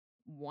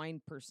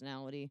wine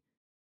personality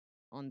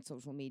on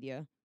social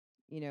media.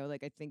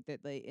 Like I think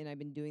that and I've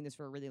been doing this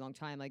for a really long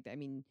time. Like I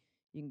mean,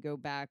 you can go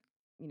back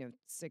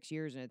 6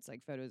 years and it's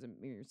like photos of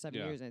me, or 7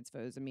 Yeah. years and it's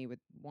photos of me with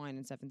wine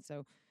and stuff. And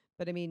so,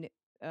 but I mean,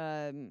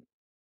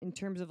 in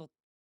terms of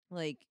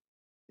like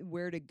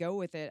where to go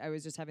with it, I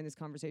was just having this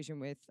conversation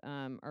with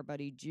our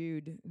buddy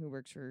Jude, who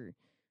works for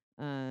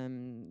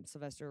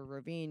Sylvester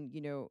Rovine.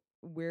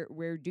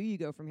 Where do you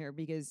go from here?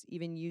 Because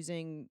even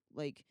using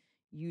the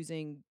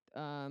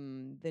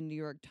New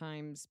York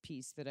Times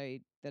piece that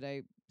I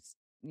the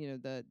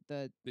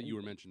that you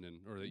were mentioned in,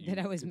 or that you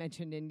that I was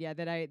mentioned in,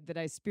 that I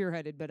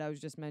spearheaded, but I was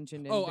just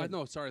mentioned in. Oh, I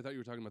know. Sorry, I thought you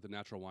were talking about the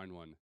natural wine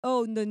one.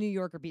 Oh, the New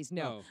Yorker piece.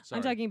 No, Oh, sorry.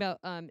 I'm talking about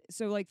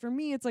so like for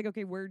me it's like,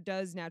 okay, where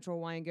does natural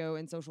wine go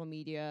in social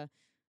media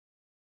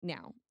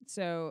now?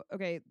 So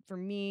okay, for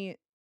me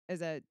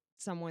as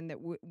someone that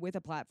with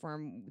a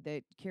platform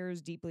that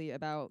cares deeply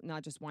about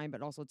not just wine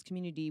but also its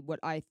community, what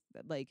I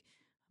like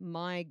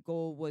my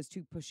goal was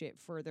to push it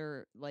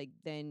further like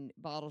than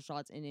bottle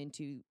shots and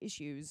into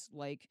issues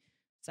like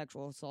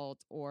sexual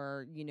assault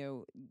or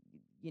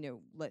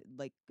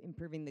like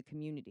improving the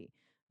community.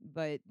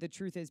 But the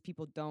truth is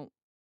people don't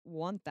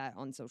want that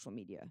on social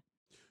media.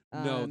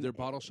 No, their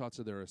bottle shots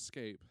are their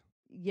escape.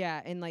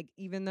 Yeah, and like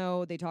even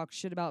though they talk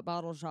shit about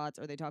bottle shots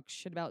or they talk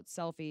shit about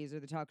selfies or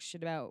they talk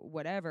shit about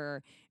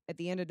whatever, at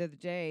the end of the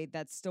day,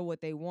 that's still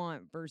what they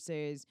want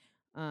versus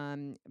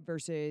hard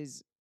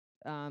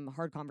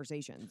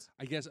conversations.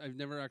 I guess I've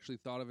never actually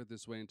thought of it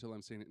this way until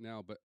I'm saying it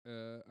now. But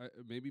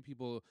maybe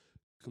people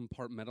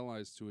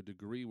compartmentalize to a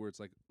degree where it's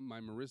like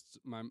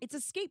It's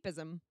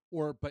escapism.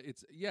 but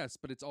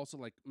it's also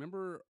like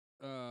remember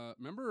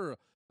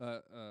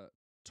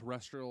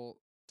terrestrial.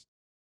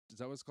 Is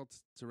that what it's called?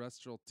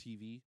 Terrestrial TV.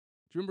 Do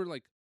you remember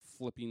like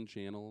flipping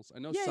channels? I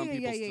know some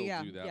people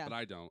still do that, but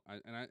I don't.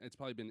 It's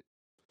probably been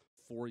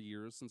 4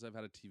 years since I've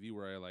had a TV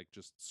where I like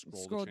just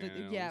scroll the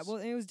channels. Yeah, well,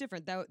 it was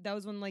different. That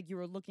was when like you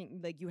were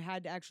looking, like you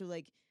had to actually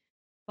like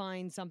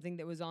find something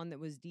that was on that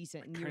was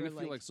decent. And I you kind were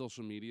of feel like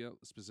social media,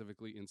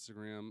 specifically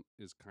Instagram,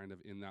 is kind of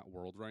in that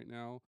world right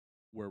now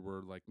where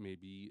we're like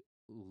maybe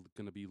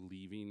going to be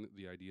leaving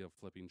the idea of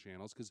flipping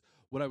channels. Because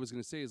what I was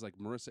going to say is like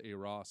Marissa A.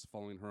 Ross,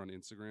 following her on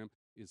Instagram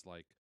is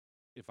like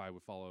if I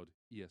would followed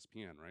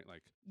ESPN, right?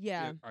 Like,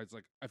 yeah, I was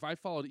like, if I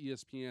followed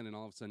ESPN and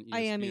all of a sudden ESPN, I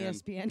am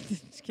ESPN.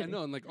 Just I kidding.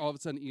 know, and like all of a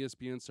sudden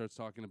ESPN starts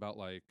talking about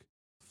like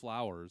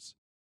flowers.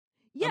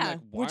 I'm Yeah, like,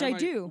 which I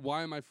do.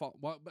 Why am I?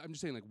 I'm just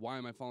saying, like, why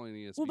am I following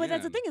ESPN? Well, but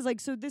that's the thing is like,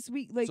 so this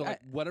week, like, so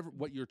like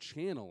what your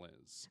channel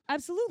is, they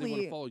want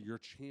absolutely. to follow your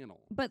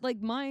channel. But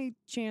like my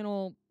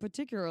channel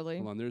particularly.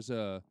 Hold on, there's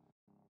a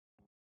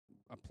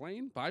a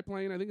plane,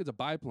 biplane. I think it's a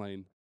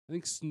biplane. I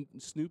think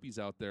Snoopy's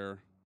out there.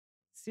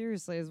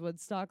 Seriously, is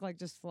Woodstock like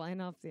just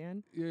flying off the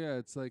end? Yeah,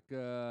 it's like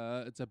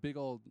it's a big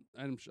old.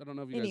 I don't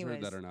know if you guys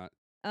heard that or not.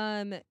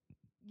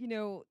 You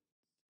know,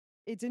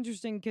 it's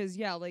interesting because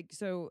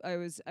so I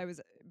was.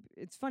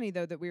 It's funny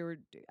though that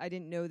I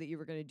didn't know that you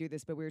were going to do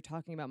this, but we were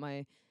talking about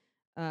my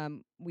I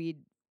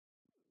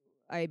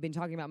had been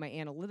talking about my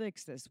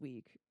analytics this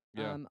week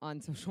Yeah. on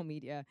social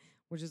media,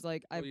 which is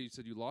like You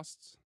said you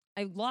lost.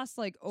 I've lost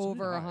like So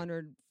did over I.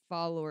 100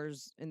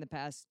 followers in the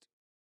past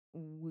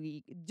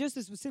week. Just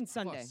this was since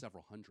I've Sunday. lost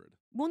several hundred.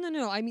 Well,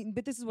 no. I mean,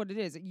 but this is what it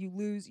is. You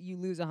lose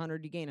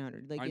 100, you gain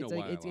 100. Like I it's know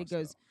like why I it lost,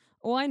 goes.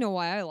 though. Oh, I know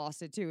why I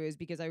lost it too. Is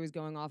because I was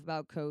going off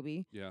about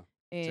Kobe. Yeah.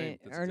 And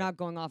That's or not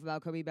going off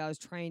about Kobe, but I was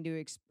trying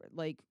to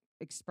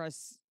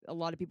express. A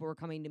lot of people were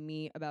coming to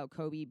me about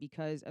Kobe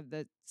because of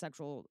the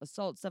sexual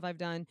assault stuff I've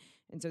done,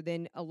 and so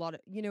then a lot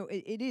of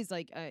it is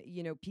like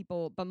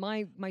people. But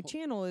my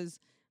channel is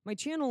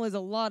a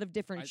lot of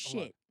different Hold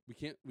on. shit.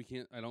 We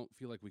can't. I don't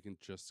feel like we can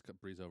just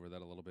breeze over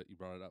that a little bit. You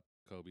brought it up,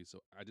 Kobe.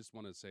 So I just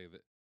want to say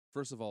that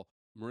first of all,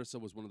 Marissa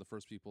was one of the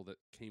first people that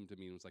came to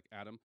me and was like,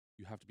 "Adam,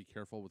 you have to be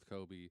careful with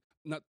Kobe."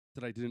 Not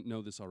that I didn't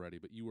know this already,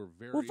 but you were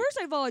very Well, first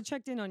of all, I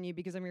checked in on you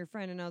because I'm your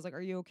friend, and I was like,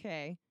 "Are you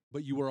okay?"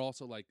 But you were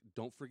also like,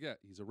 "Don't forget,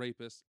 he's a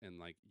rapist," and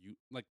like you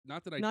like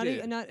not that I Not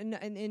did. not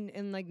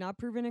and like not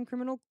proven in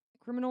criminal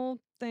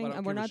thing. Well, I don't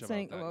And we're give a not shit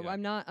saying about that, yeah.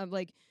 I'm not. I'm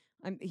like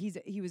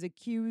he was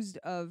accused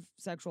of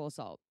sexual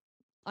assault.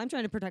 I'm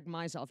trying to protect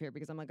myself here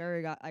because I'm like I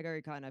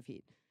already got enough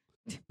heat.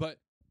 But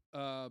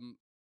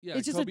yeah,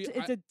 It's just Kobe,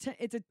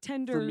 it's a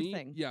tender for me,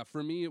 thing. yeah,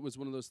 for me it was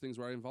one of those things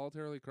where I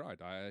involuntarily cried.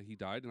 He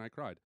died and I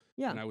cried.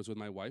 Yeah. And I was with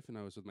my wife and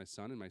I was with my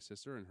son and my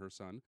sister and her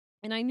son.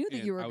 And I knew that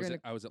And you were I was going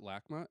to. I was at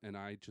LACMA and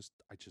I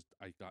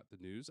got the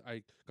news.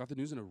 I got the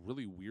news in a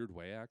really weird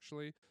way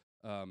actually.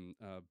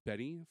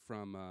 Benny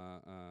from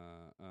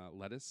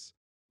Lettuce,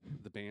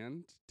 the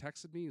band,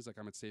 texted me. He's like,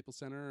 "I'm at Staples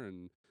Center,"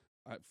 and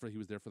he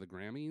was there for the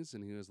Grammys,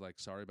 and he was like,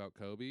 "Sorry about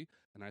Kobe,"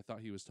 and I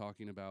thought he was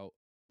talking about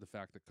the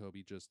fact that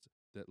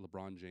that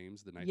LeBron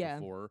James the night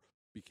before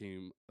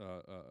became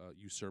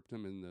usurped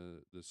him in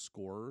the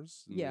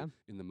scores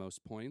in the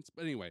most points.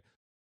 But anyway,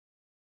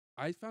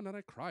 I found out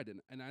I cried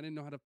and I didn't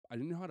know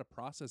how to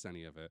process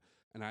any of it,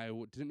 and I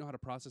didn't know how to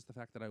process the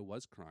fact that I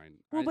was crying.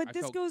 Well, I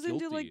felt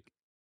guilty.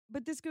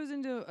 But this goes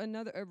into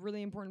a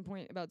really important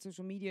point about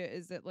social media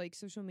is that like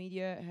social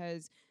media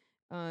has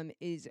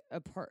is a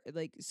part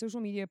like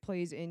social media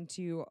plays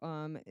into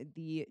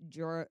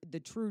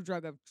the true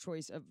drug of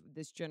choice of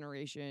this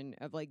generation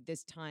of like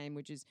this time,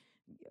 which is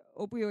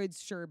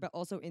opioids, sure, but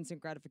also instant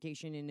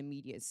gratification and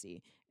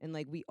immediacy. And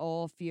like we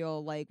all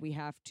feel like we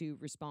have to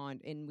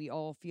respond, and we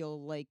all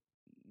feel like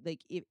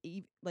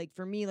if like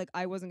for me, like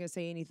I wasn't gonna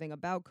say anything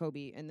about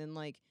Kobe, and then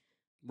like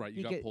Right,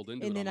 you got pulled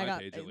into and it on then my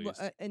page at least.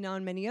 And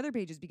on many other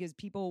pages because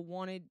people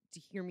wanted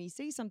to hear me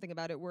say something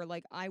about it. Where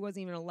like I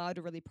wasn't even allowed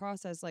to really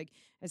process, like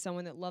as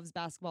someone that loves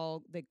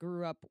basketball, that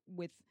grew up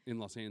with in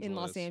Los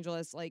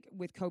Angeles, like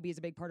with Kobe as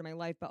a big part of my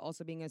life, but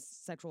also being a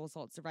sexual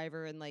assault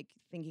survivor and like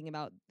thinking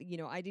about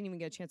I didn't even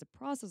get a chance to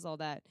process all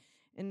that.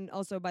 And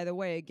also, by the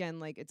way, again,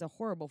 like it's a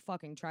horrible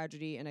fucking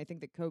tragedy, and I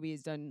think that Kobe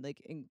has done like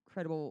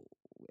incredible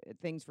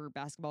things for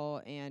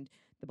basketball and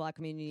the black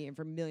community and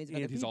for millions of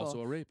other people. And he's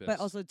also a rapist.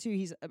 But also too,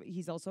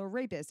 he's also a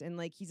rapist, and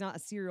like he's not a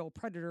serial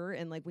predator,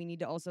 and like we need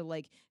to also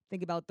like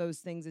think about those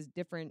things as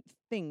different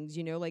things.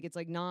 Like it's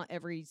like not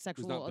every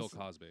sexual. He's not Bill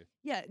Cosby.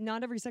 Yeah,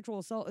 not every sexual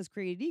assault is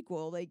created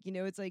equal. Like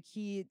it's like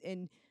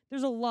and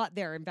there's a lot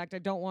there. In fact, I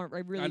really don't want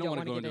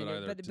to get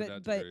into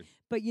it.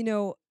 But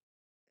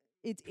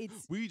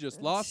it's we just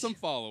lost some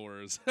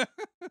followers.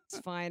 It's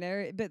fine.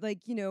 But like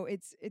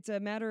it's a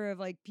matter of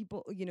like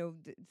people.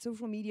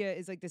 Social media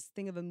is like this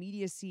thing of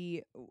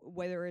immediacy.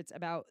 Whether it's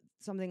about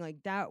something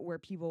like that where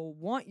people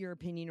want your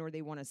opinion or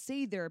they want to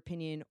say their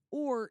opinion,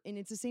 and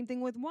it's the same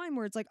thing with wine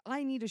where it's like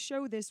I need to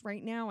show this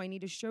right now. I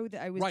need to show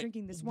that I was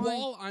drinking this wine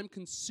while I'm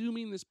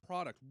consuming this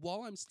product,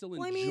 while I'm still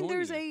enjoying. I mean,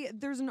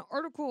 there's an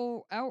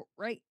article out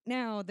right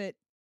now that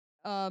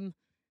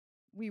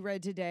we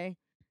read today.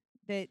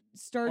 That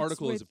starts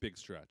article with, is a big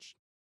stretch.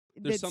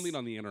 There's something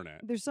on the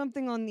internet. There's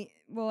something on the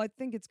I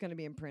think it's going to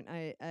be in print.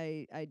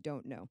 I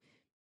don't know.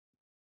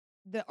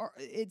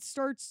 It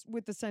starts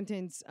with the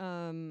sentence.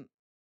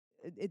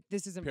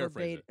 This isn't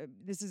verbatim.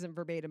 This isn't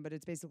verbatim, but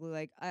it's basically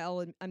like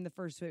I'm the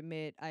first to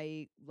admit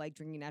I like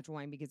drinking natural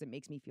wine because it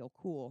makes me feel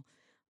cool.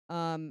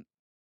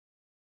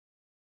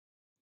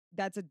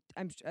 That's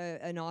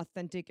an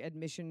authentic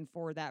admission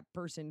for that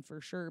person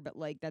for sure, but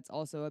like that's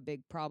also a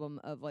big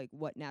problem of like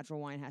what natural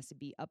wine has to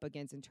be up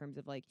against in terms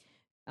of like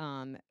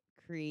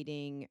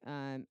creating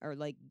or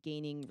like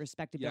gaining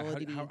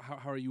respectability. Yeah,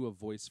 how are you a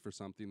voice for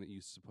something that you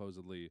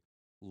supposedly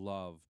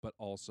love, but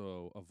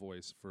also a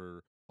voice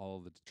for all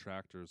of the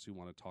detractors who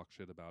want to talk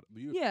shit about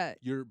it?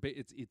 You're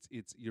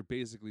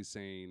basically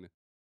saying,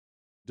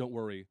 don't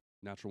worry,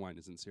 natural wine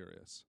isn't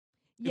serious.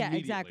 Yeah,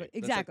 exactly.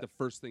 That's like the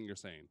first thing you're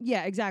saying.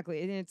 Yeah,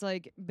 exactly. And it's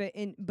like, but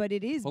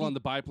it is. Hold on, the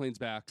biplane's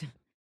back.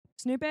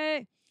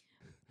 Snoopy.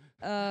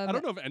 I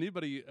don't know if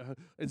anybody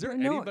is there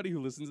No. anybody who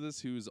listens to this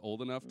who's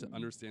old enough to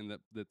understand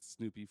that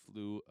Snoopy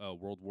flew a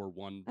World War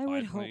One I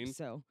would biplane. hope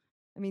so.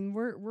 I mean,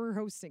 we're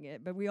hosting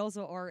it, but we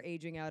also are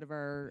aging out of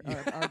our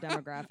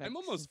demographic. I'm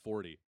almost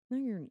 40. No,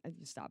 you're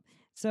stop.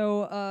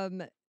 So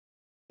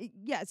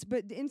yes,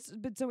 but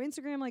so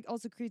Instagram like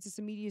also creates this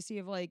immediacy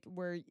of like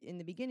where in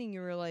the beginning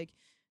you were like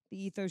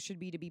the ethos should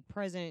be to be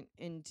present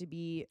and to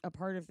be a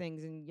part of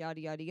things and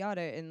yada yada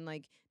yada, and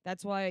like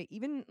that's why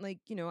even like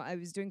I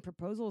was doing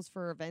proposals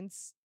for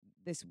events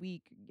this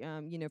week,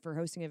 for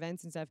hosting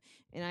events and stuff,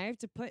 and I have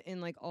to put in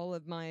like all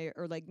of my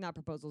or like not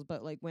proposals,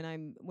 but like when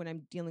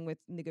I'm dealing with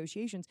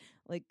negotiations,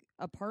 like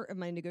a part of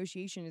my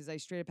negotiation is I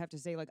straight up have to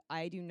say like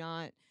I do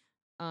not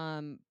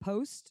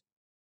post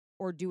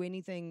or do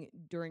anything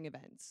during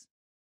events.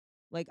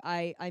 Like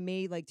I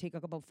may like take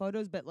a couple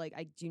photos, but like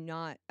I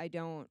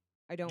don't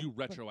You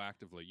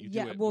retroactively. You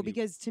yeah, do it well, when you-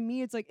 because to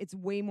me it's like it's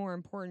way more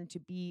important to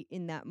be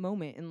in that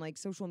moment, and like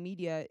social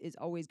media is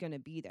always going to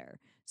be there.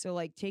 So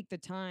like take the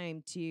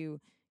time to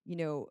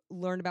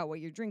learn about what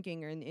you're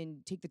drinking,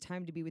 and take the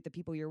time to be with the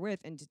people you're with,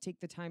 and to take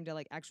the time to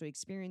like actually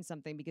experience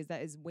something, because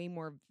that is way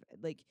more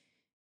like,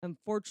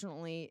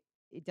 unfortunately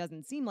it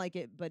doesn't seem like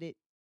it, but it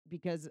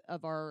because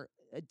of our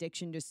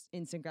addiction to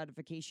instant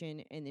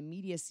gratification and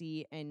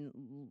immediacy and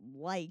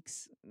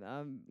likes,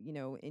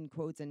 in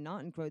quotes and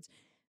not in quotes,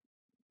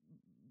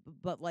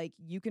 but like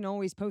you can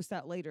always post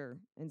that later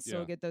and still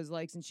Yeah. get those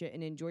likes and shit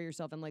and enjoy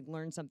yourself and like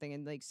learn something,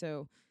 and like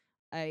so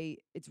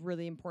it's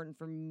really important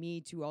for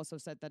me to also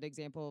set that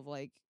example of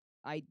like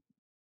I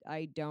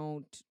I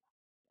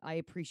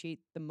appreciate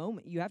the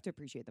moment. You have to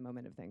appreciate the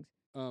moment of things.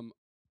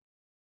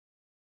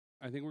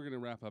 I think we're gonna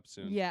wrap up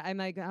soon. Yeah, I'm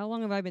like, how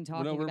long have I been Well,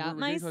 talking no, we're about?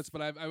 getting close,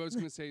 but I was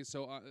gonna say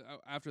so.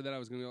 After that, I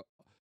was gonna go.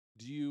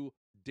 Do you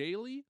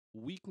daily,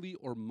 weekly,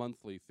 or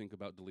monthly think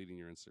about deleting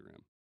your Instagram?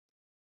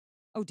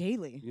 Oh,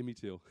 daily. Yeah, me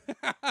too.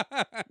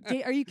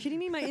 Are you kidding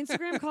me? My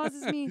Instagram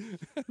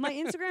my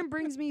Instagram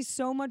brings me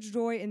so much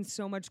joy and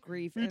so much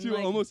grief. Me and too.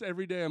 like, Almost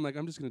every day, I'm like,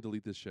 I'm just gonna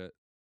delete this shit.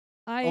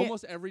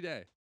 almost every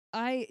day.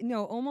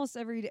 almost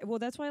every day. Well,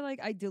 that's why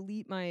like I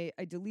delete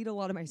a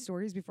lot of my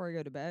stories before I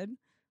go to bed.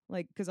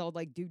 Like, because I'll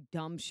like do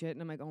dumb shit,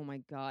 and I'm like, oh my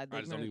god, like,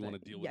 I just don't even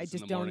want to deal with I this in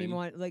just the don't even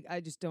morning. want I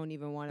just don't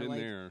even want to Been like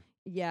there.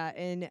 yeah,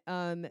 and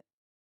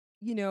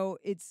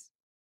it's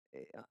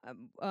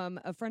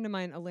a friend of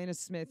mine, Alana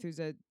Smith, who's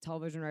a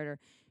television writer.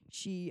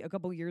 She a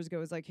couple years ago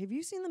was like, "Have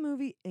you seen the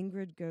movie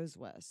Ingrid Goes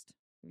West?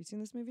 Have you seen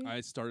this movie?" I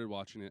started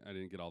watching it. I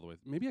didn't get all the way.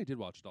 Maybe I did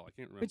watch it all. I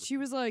can't remember. But she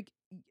was like,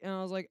 and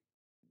I was like,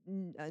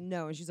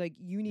 no, and she's like,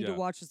 you need to Yeah.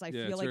 watch this. I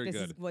Yeah, feel it's like very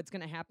this is good. what's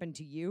gonna happen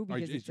to you, Are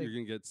because you, it's you're like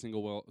gonna get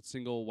single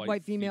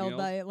white female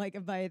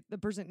females? by the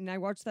person. And I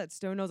watched that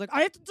stone. I was like,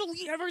 I have to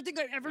delete everything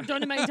I've ever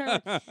done in my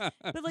entire life.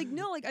 But like,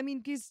 no, like I mean,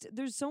 because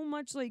there's so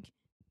much like,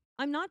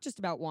 I'm not just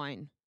about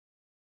wine.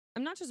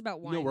 I'm not just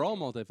about wine. No, we're all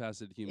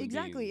multifaceted human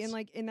exactly,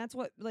 beings. and that's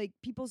what like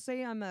people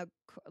say I'm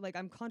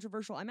I'm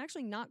controversial. I'm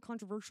actually not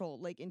controversial,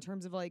 like in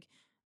terms of like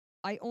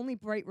I only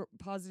write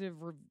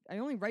I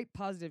only write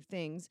positive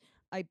things.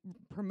 I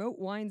promote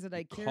wines that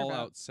I care call about.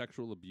 out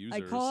sexual abusers.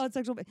 I call out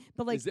sexual,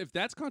 but like if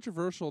that's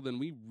controversial, then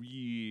we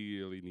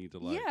really need to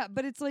like. yeah,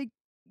 but it's like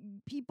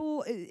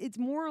people. It's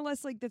more or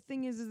less like the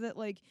thing is that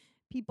like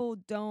people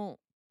don't,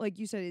 like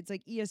you said, it's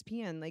like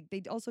ESPN. Like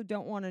they also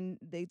don't want to.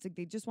 It's like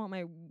they just want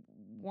my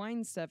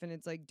wine stuff, and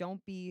it's like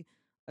don't be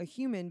a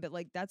human. But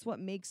like that's what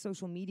makes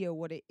social media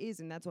what it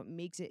is, and that's what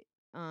makes it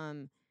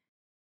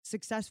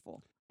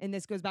successful. And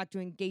this goes back to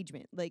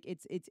engagement. Like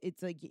it's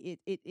like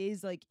it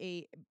is like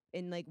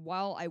and like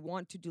while I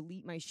want to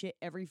delete my shit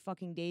every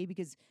fucking day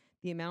because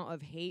the amount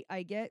of hate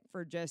I get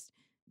for just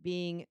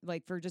being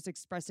like for just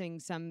expressing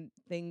some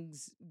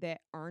things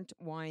that aren't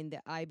wine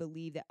that I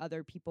believe that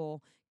other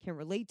people can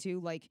relate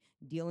to, like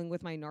dealing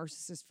with my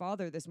narcissist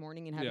father this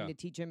morning and having Yeah. to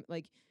teach him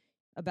like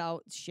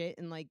about shit,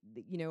 and like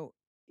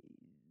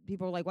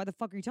people are like, why the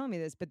fuck are you telling me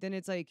this? But then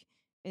it's like,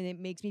 and it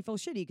makes me feel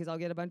shitty because I'll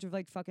get a bunch of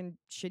like fucking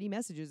shitty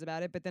messages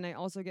about it. But then I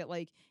also get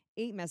like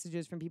 8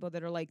 messages from people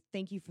that are like,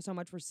 thank you so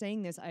much for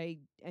saying this. I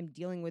am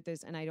dealing with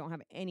this and I don't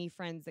have any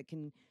friends that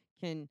can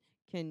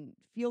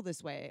feel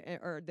this way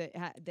or that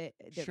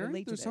Sharing,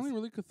 relate to there's this. something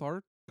really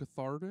cathartic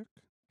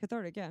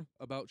Cathartic, yeah.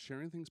 about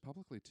sharing things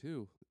publicly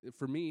too.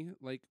 For me,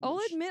 like I'll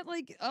admit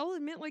like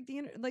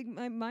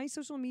my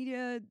social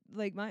media,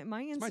 like my it's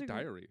Instagram. my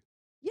diary.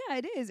 Yeah,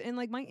 it is, and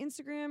like my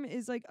Instagram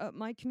is like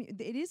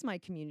it is my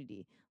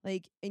community.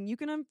 Like, and you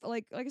can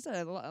like I said,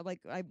 I've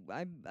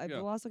Yeah.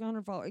 lost like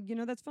 100 followers.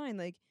 That's fine.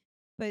 Like,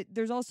 but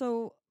there's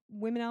also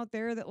women out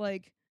there that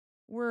like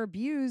were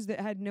abused that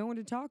had no one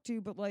to talk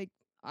to. But like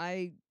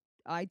I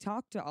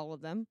talked to all of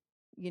them.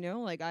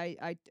 Like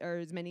I or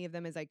as many of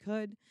them as I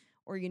could.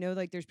 Or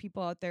like there's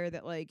people out there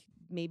that like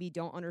maybe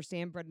don't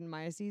understand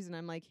Brettanomyces, and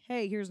I'm like,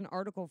 hey, here's an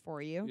article for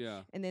you.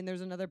 Yeah. And then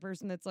there's another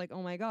person that's like,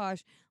 oh my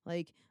gosh,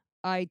 like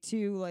I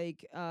too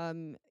like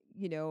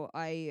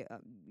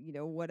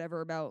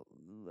whatever about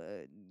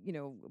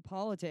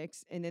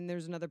politics, and then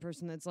there's another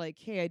person that's like,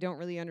 hey, I don't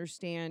really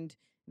understand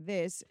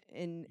this,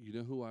 and You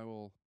know who I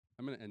will.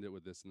 I'm gonna end it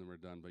with this, and then we're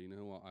done. But you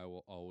know what? I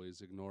will always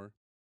ignore.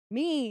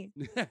 Me.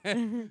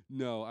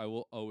 No, I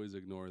will always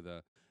ignore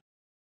the.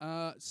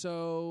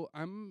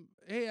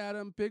 Hey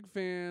Adam, big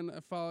fan. I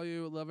follow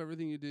you. Love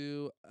everything you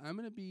do. I'm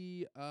gonna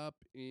be up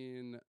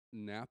in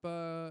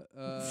Napa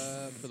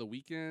for the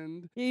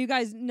weekend. Yeah, you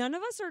guys, none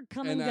of us are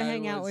coming to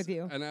hang out with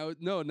you. And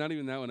no, not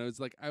even that one.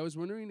 I was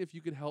wondering if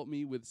you could help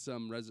me with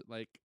some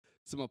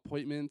some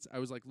appointments. I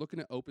was like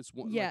looking at Opus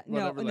one. Yeah, like,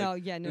 whatever, no,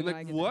 like, yeah, no, and no.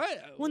 like, I get what?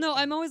 that. Well, no,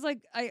 I'm always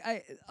like,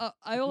 I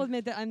will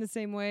admit that I'm the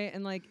same way,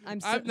 and like, I'm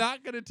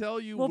not gonna tell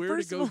you Well, where to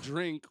first of go all-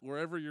 drink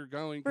wherever you're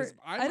going because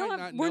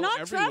we're not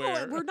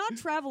everywhere. we're not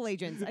travel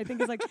agents. I think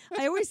it's like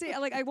I always say,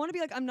 like, I want to be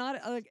like, I'm not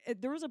like.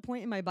 There was a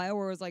point in my bio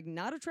where I was like,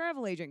 not a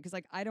travel agent because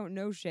like I don't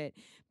know shit.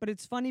 But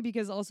it's funny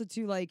because also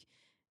too like.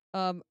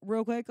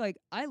 Real quick, like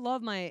I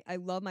love my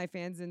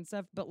fans and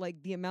stuff, but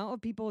like the amount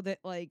of people that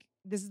like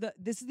this is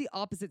the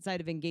opposite side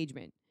of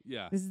engagement.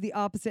 Yeah. This is the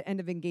opposite end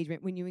of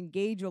engagement. When you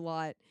engage a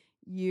lot,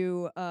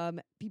 you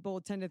people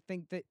tend to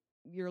think that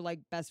you're like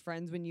best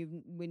friends when I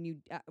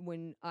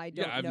don't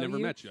Yeah, I've know never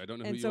you. met you. I don't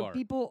know And who so you are.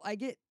 people, I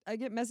get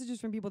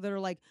messages from people that are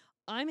like,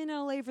 I'm in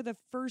LA for the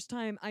first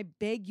time. I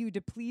beg you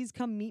to please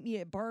come meet me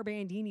at Bar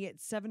Bandini at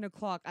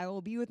 7:00. I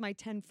will be with my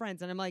 10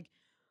 friends. And I'm like,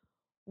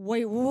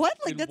 wait, what?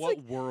 Like In that's what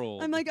like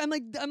world?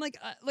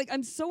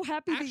 I'm so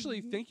happy.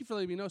 Actually, thank you for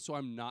letting me know. So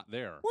I'm not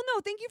there. Well,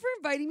 no, thank you for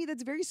inviting me.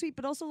 That's very sweet,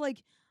 but also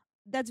like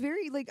that's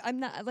very like I'm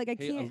not like I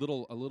Hey, can't. a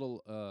little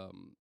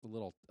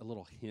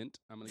hint.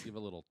 I'm gonna give a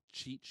little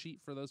cheat sheet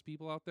for those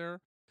people out there.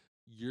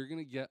 You're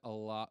gonna get a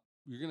lot.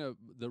 You're gonna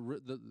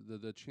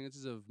the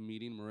chances of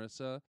meeting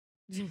Marissa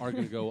are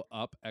going to go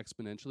up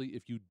exponentially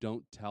if you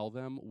don't tell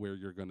them where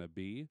you're going to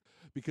be,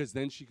 because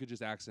then she could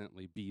just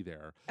accidentally be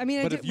there. I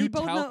mean, But we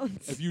both know.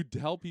 if you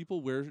tell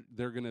people where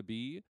they're going to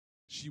be,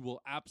 she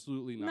will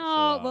absolutely not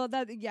show No,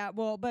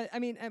 up. but I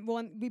mean,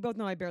 we both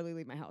know I barely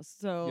leave my house,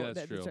 so Yeah,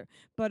 that's true.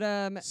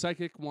 But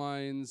Psychic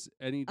Wines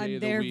any day I'm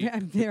of there- the week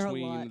I'm there a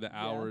between lot, the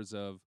yeah. hours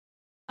of.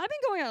 I've been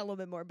going out a little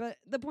bit more. But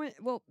the point,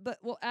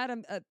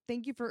 Adam,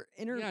 thank you for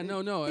Yeah,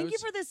 no. Thank you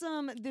for this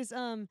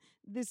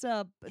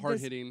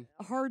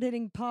hard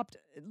hitting popped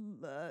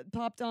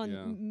on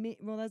Yeah. me.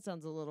 Well, that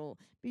sounds a little.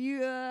 But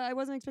I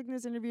wasn't expecting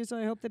this interview, so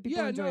I hope that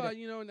people enjoyed it.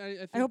 And I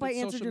think hope I that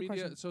answered your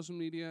question. social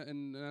media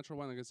and natural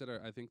wine, like I said,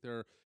 I think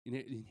they're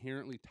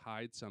inherently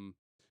tied some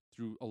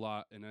through a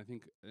lot, and I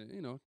think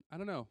I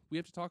don't know. We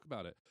have to talk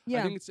about it. Yeah.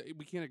 I think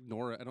we can't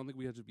ignore it. I don't think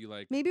we have to be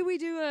like. Maybe we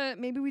do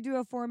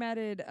a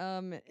formatted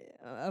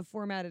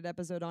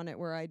episode on it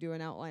where I do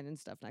an outline and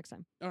stuff next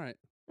time. All right.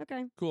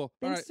 Okay. Cool.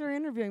 Thanks All right. for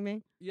interviewing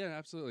me. Yeah,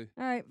 absolutely.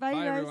 All right. Bye, you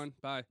Bye guys. everyone.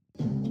 Bye.